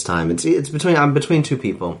winner this time. I'm between two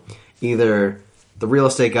people. Either the real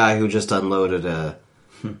estate guy who just unloaded a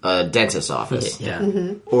dentist's office, Yeah.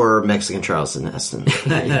 or Mexican Charleston Heston.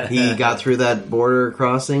 He got through that border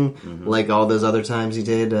crossing like all those other times he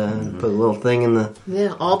did. Put a little thing in the.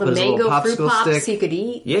 Yeah, all the Put his little mango fruit popsicle pops stick. he could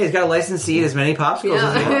eat. Yeah, he's got a license to eat as many popsicles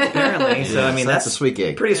as he wants, apparently. So, I mean, So that's a sweet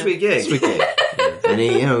gig. pretty sweet gig. Sweet gig. And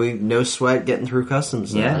he, no sweat getting through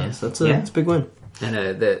customs. Yeah. So that's Yeah. that's a big win.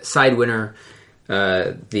 And the side winner,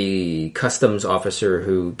 the customs officer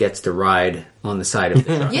who gets to ride on the side of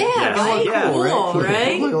the truck. Yeah, right? Yeah, Cool,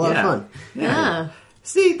 right? Like a lot Yeah. of fun. Yeah.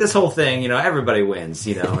 See, this whole thing, everybody wins,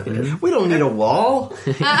 We don't need a wall.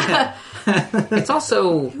 It's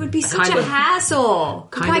also It would be such kind a of, hassle.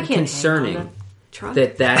 The kind guy of can't hang on concerning the truck.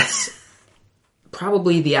 that's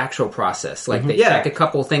probably the actual process. Like they Yeah. check a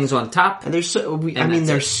couple things on top. And there's so that's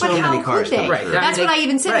there's it. so But how many cars. could they? Right. That's They- what I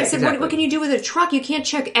even said. I right, said, exactly. what can you do with a truck? You can't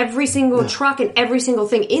check every single truck and every single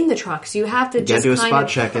thing in the truck. So you have to You gotta just do a kind spot of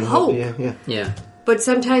check and hope. Yeah. Yeah. But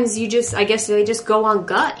sometimes I guess they just go on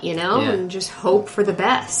gut, Yeah. and just hope for the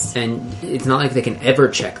best. And it's not like they can ever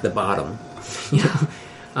check the bottom.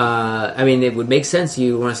 I mean, it would make sense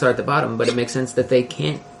you want to start at the bottom, but it makes sense that they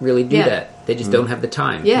can't really do Yeah. that. They just don't have the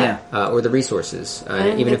time. Yeah. Or the resources.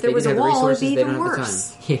 And Even if if there they was did a have the wall, it'd resources, be they even don't have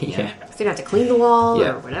worse. the time. Yeah. They'd have to clean the wall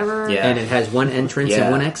Yeah. or whatever. Yeah. And it has one entrance Yeah.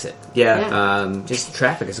 and one exit. Yeah. Just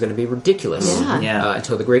traffic is going to be ridiculous. Yeah. Yeah.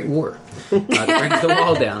 Until the Great War. Brings the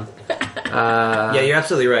wall down. Yeah, you're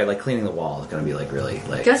absolutely right. Like, cleaning the wall is going to be, like, really,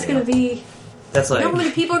 like... That's going to be... That's like... You know how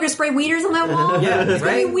many people are going to spray wieners on that wall? Yeah, There's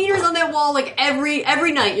right? going to be wieners on that wall, like, every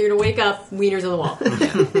night. You're going to wake up, wieners on the wall.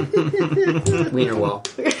 Wiener wall.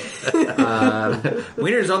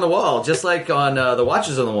 Wieners on the wall, just like on the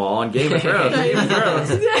Watches on the Wall on Game of Thrones. Game of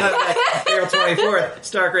Thrones. April 24th.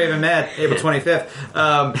 Starkgrave and Mad, April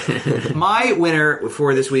 25th. My winner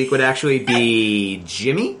for this week would actually be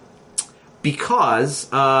Jimmy, because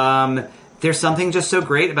there's something just so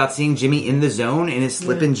great about seeing Jimmy in the zone in his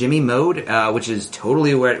Slippin' Jimmy mode, which is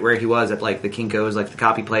totally where he was at, like, the Kinko's, like the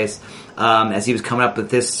copy place, as he was coming up with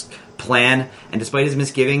this plan. And despite his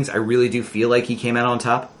misgivings, I really do feel like he came out on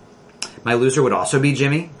top. My loser would also be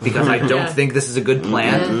Jimmy, because I don't Yeah. think this is a good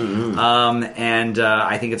plan. And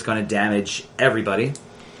I think it's going to damage everybody.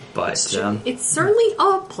 But, It's certainly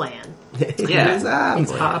a plan. yeah.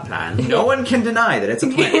 It's hot plan. No one can deny that it's a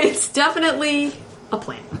plan. It's definitely a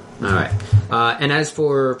plan. All right. And as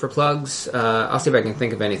for plugs, I'll see if I can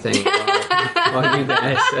think of anything while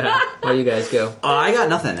you guys go. I got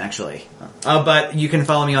nothing, actually. But you can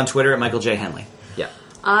follow me on Twitter at Michael J. Henley. Yeah.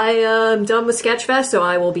 I am done with Sketchfest, so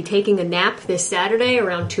I will be taking a nap this Saturday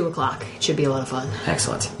around 2 o'clock. It should be a lot of fun.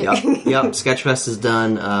 Excellent. Yep. Sketchfest is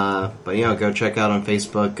done. But go check out on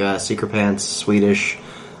Facebook Secret Pants Swedish,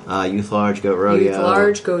 Youth Large Goat Rodeo. Youth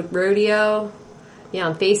Large, Goat Rodeo. Yeah,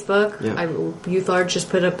 on Facebook. Yeah. Youth Large just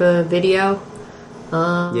put up a video.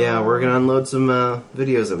 Yeah, we're gonna unload some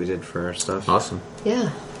videos that we did for our stuff. Awesome.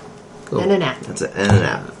 Yeah. Cool. And an app. That's it, and an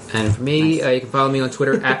app. And for me, you can follow me on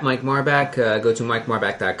Twitter at Mike Marbach. Go to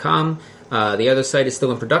MikeMarbach.com. The other site is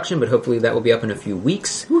still in production, but hopefully that will be up in a few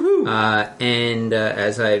weeks. And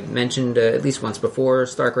as I mentioned at least once before,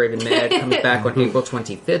 Stark Raven Mad comes back on April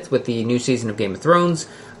 25th with the new season of Game of Thrones.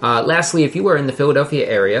 Lastly, if you are in the Philadelphia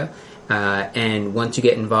area and want to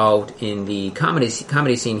get involved in the comedy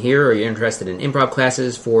scene here, or you're interested in improv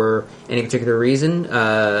classes for any particular reason,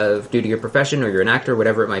 due to your profession or you're an actor,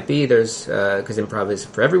 whatever it might be, there's because improv is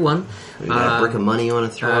for everyone. You got a brick of money you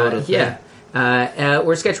want to throw at a thing? Yeah.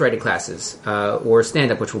 Or sketch writing classes, or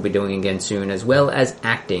stand-up, which we'll be doing again soon, as well as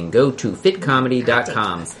acting. Go to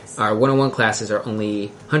fitcomedy.com. Our one-on-one classes are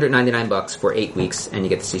only $199 for 8 weeks, and you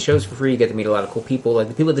get to see shows for free. You get to meet a lot of cool people, like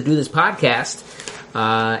the people that do this podcast. You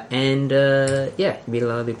meet a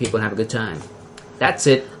lot of the people and have a good time. That's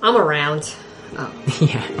it. I'm around.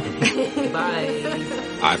 Yeah.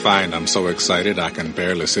 Bye. I find I'm so excited I can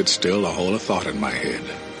barely sit still or hold a thought in my head.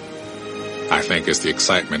 I think it's the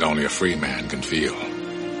excitement only a free man can feel.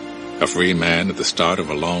 A free man at the start of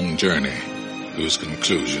a long journey whose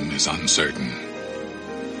conclusion is uncertain.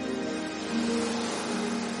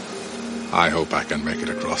 I hope I can make it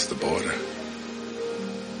across the border.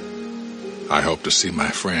 I hope to see my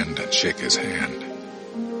friend and shake his hand.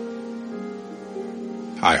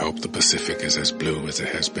 I hope the Pacific is as blue as it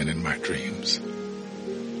has been in my dreams.